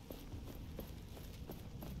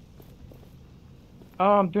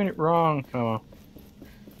 Oh, I'm doing it wrong. Oh well.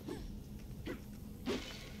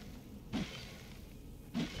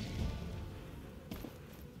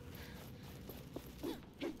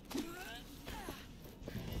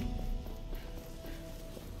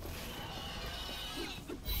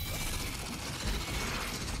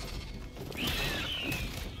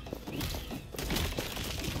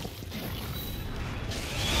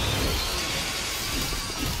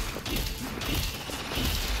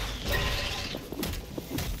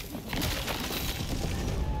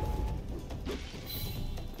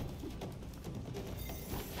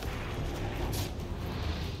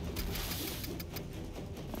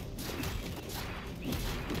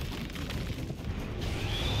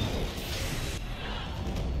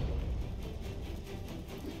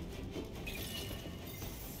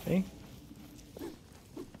 See?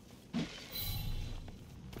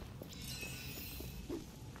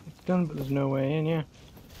 It's done, but there's no way in, yeah.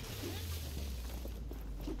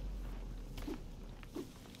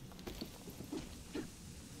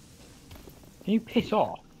 Can you piss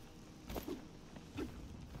off?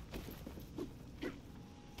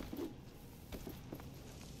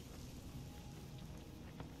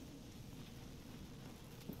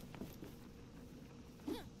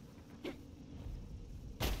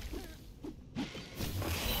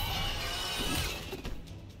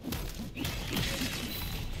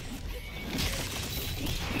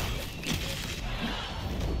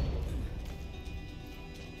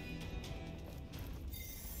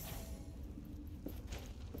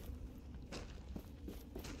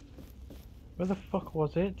 Where the fuck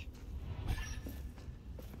was it?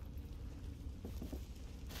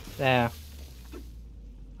 There.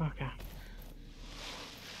 Okay.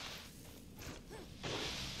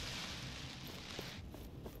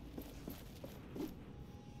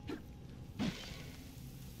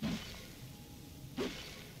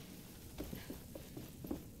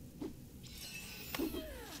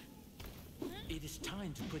 It is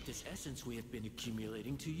time to put this essence we have been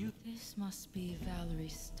accumulating to use. This must be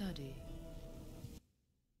Valerie's study.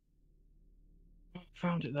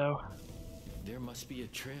 Found it though. There must be a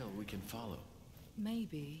trail we can follow.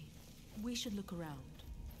 Maybe we should look around.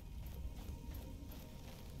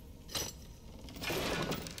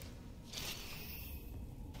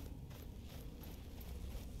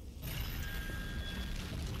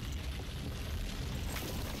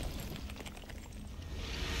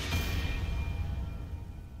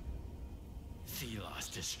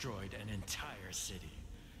 Thelos destroyed an entire city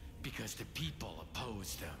because the people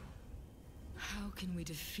opposed them. How can we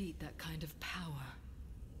defeat that kind of power?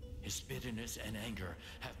 His bitterness and anger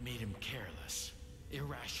have made him careless,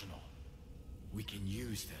 irrational. We can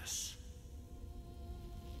use this.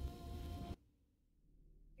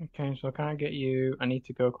 Okay, so I can't get you. I need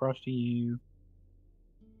to go across to you.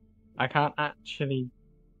 I can't actually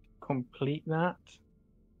complete that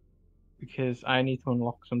because I need to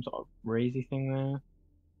unlock some sort of crazy thing there.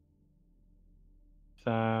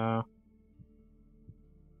 So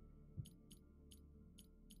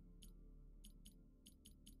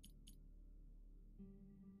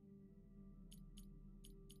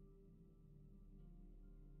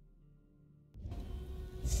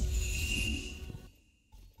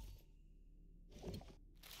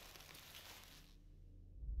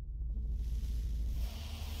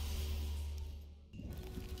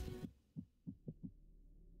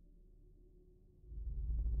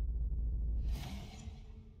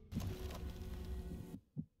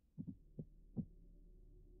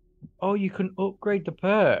oh, you can upgrade the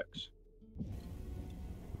perks.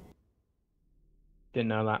 Didn't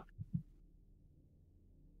know that.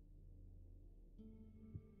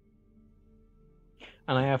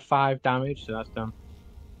 And I have 5 damage, so that's done.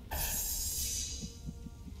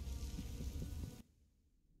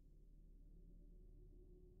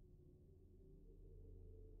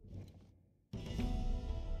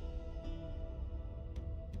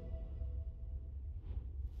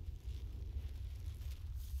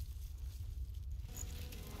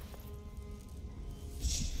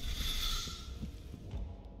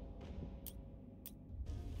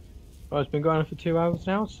 Well, it's been going on for 2 hours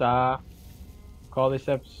now, so call this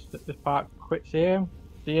episode, this part quits here.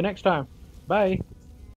 See you next time. Bye.